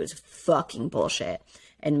 because it was fucking bullshit.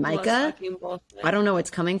 And Micah, I don't know what's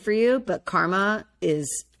coming for you, but karma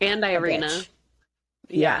is and Irina.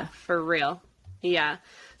 Yeah, for real. Yeah.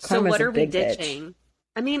 So what are we ditching? Bitch.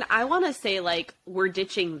 I mean, I want to say like we're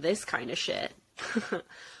ditching this kind of shit.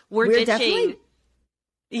 we're ditching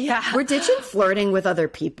we're ditching flirting with other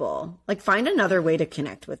people. Like, find another way to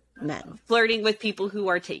connect with men. Flirting with people who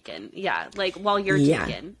are taken. Yeah, like while you're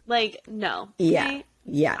taken. Like, no. Okay?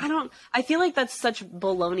 Yeah. I feel like that's such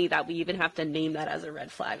baloney that we even have to name that as a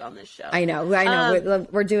red flag on this show. I know.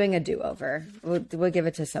 We're doing a do-over. We'll give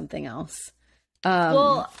it to something else.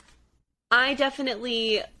 Well, I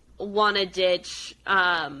definitely want to ditch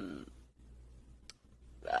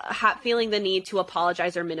feeling the need to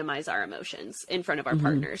apologize or minimize our emotions in front of our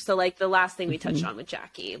partners. So like the last thing we touched on with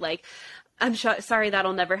Jackie, like, I'm sorry,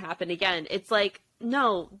 that'll never happen again. It's like,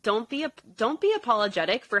 no, don't be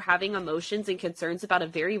apologetic for having emotions and concerns about a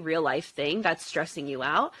very real life thing that's stressing you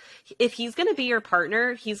out. If he's going to be your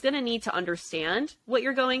partner, he's going to need to understand what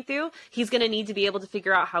you're going through. He's going to need to be able to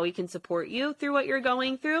figure out how he can support you through what you're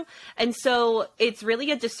going through. And so it's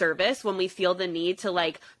really a disservice when we feel the need to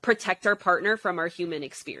like protect our partner from our human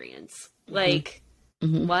experience. Like,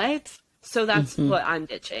 what? So that's what I'm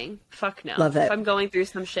ditching. Fuck no. Love it. If I'm going through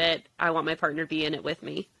some shit, I want my partner to be in it with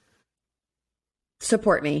me.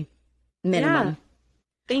 Support me. Minimum. Yeah.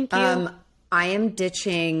 Thank you. I'm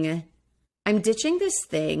ditching this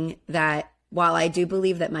thing that, while I do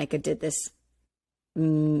believe that Micah did this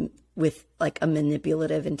with like a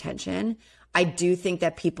manipulative intention, I do think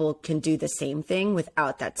that people can do the same thing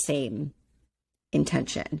without that same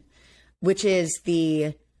intention, which is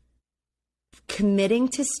the committing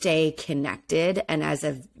to stay connected and as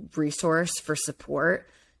a resource for support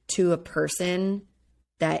to a person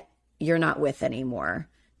that you're not with anymore.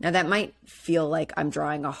 Now, that might feel like I'm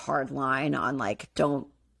drawing a hard line on like, don't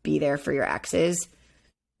be there for your exes.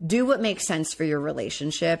 Do what makes sense for your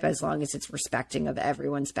relationship as long as it's respecting of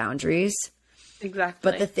everyone's boundaries.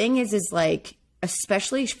 Exactly. But the thing is like,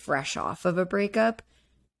 especially fresh off of a breakup,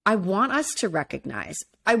 I want us to recognize,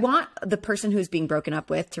 I want the person who's being broken up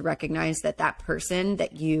with to recognize that that person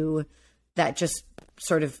that just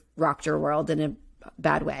sort of rocked your world in a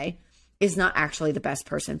bad way is not actually the best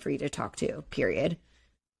person for you to talk to, period.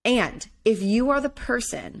 And if you are the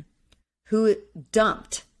person who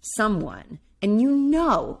dumped someone and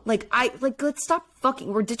let's stop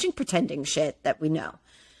fucking, we're ditching pretending shit that we know.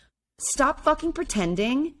 Stop fucking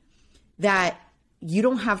pretending that you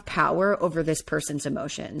don't have power over this person's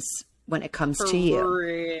emotions when it comes to you. For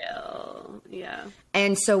real. Yeah.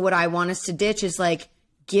 And so what I want us to ditch is like,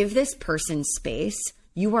 give this person space.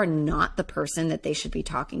 You are not the person that they should be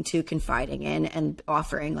talking to, confiding in, and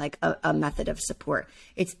offering like a method of support.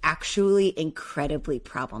 It's actually incredibly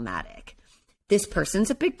problematic. This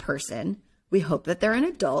person's a big person. We hope that they're an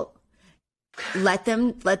adult. Let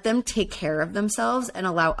them take care of themselves and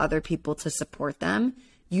allow other people to support them.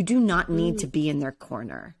 You do not need to be in their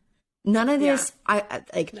corner. None of this,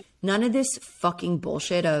 none of this fucking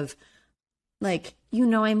bullshit of like,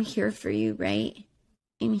 I'm here for you, right?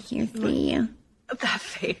 I'm here for you. That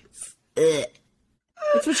face. Ugh.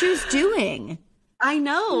 That's what she was doing. I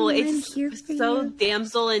know. It's so you.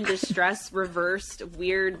 damsel in distress, reversed,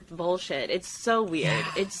 weird bullshit. It's so weird.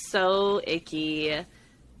 Yeah. It's so icky.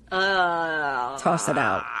 Toss it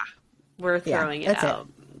out. We're throwing it out.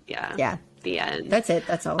 Yeah. Yeah. The end. That's it.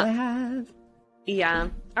 That's all I have. Yeah.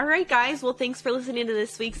 All right, guys. Well, thanks for listening to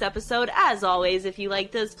this week's episode. As always, if you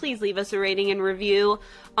liked us, please leave us a rating and review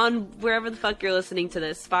on wherever the fuck you're listening to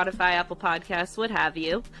this. Spotify, Apple Podcasts, what have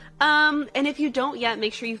you. And if you don't yet,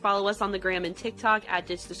 make sure you follow us on the gram and TikTok at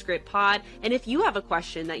Ditch the Script Pod. And if you have a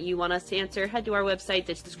question that you want us to answer, head to our website,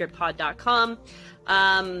 ditchthescriptpod.com,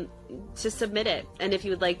 to submit it. And if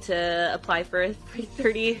you would like to apply for a free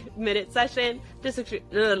 30-minute session,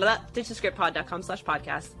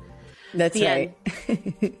 ditchthescriptpod.com/podcast. That's the right.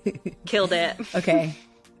 Killed it. Okay.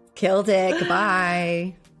 Killed it.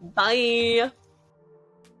 Goodbye. Bye.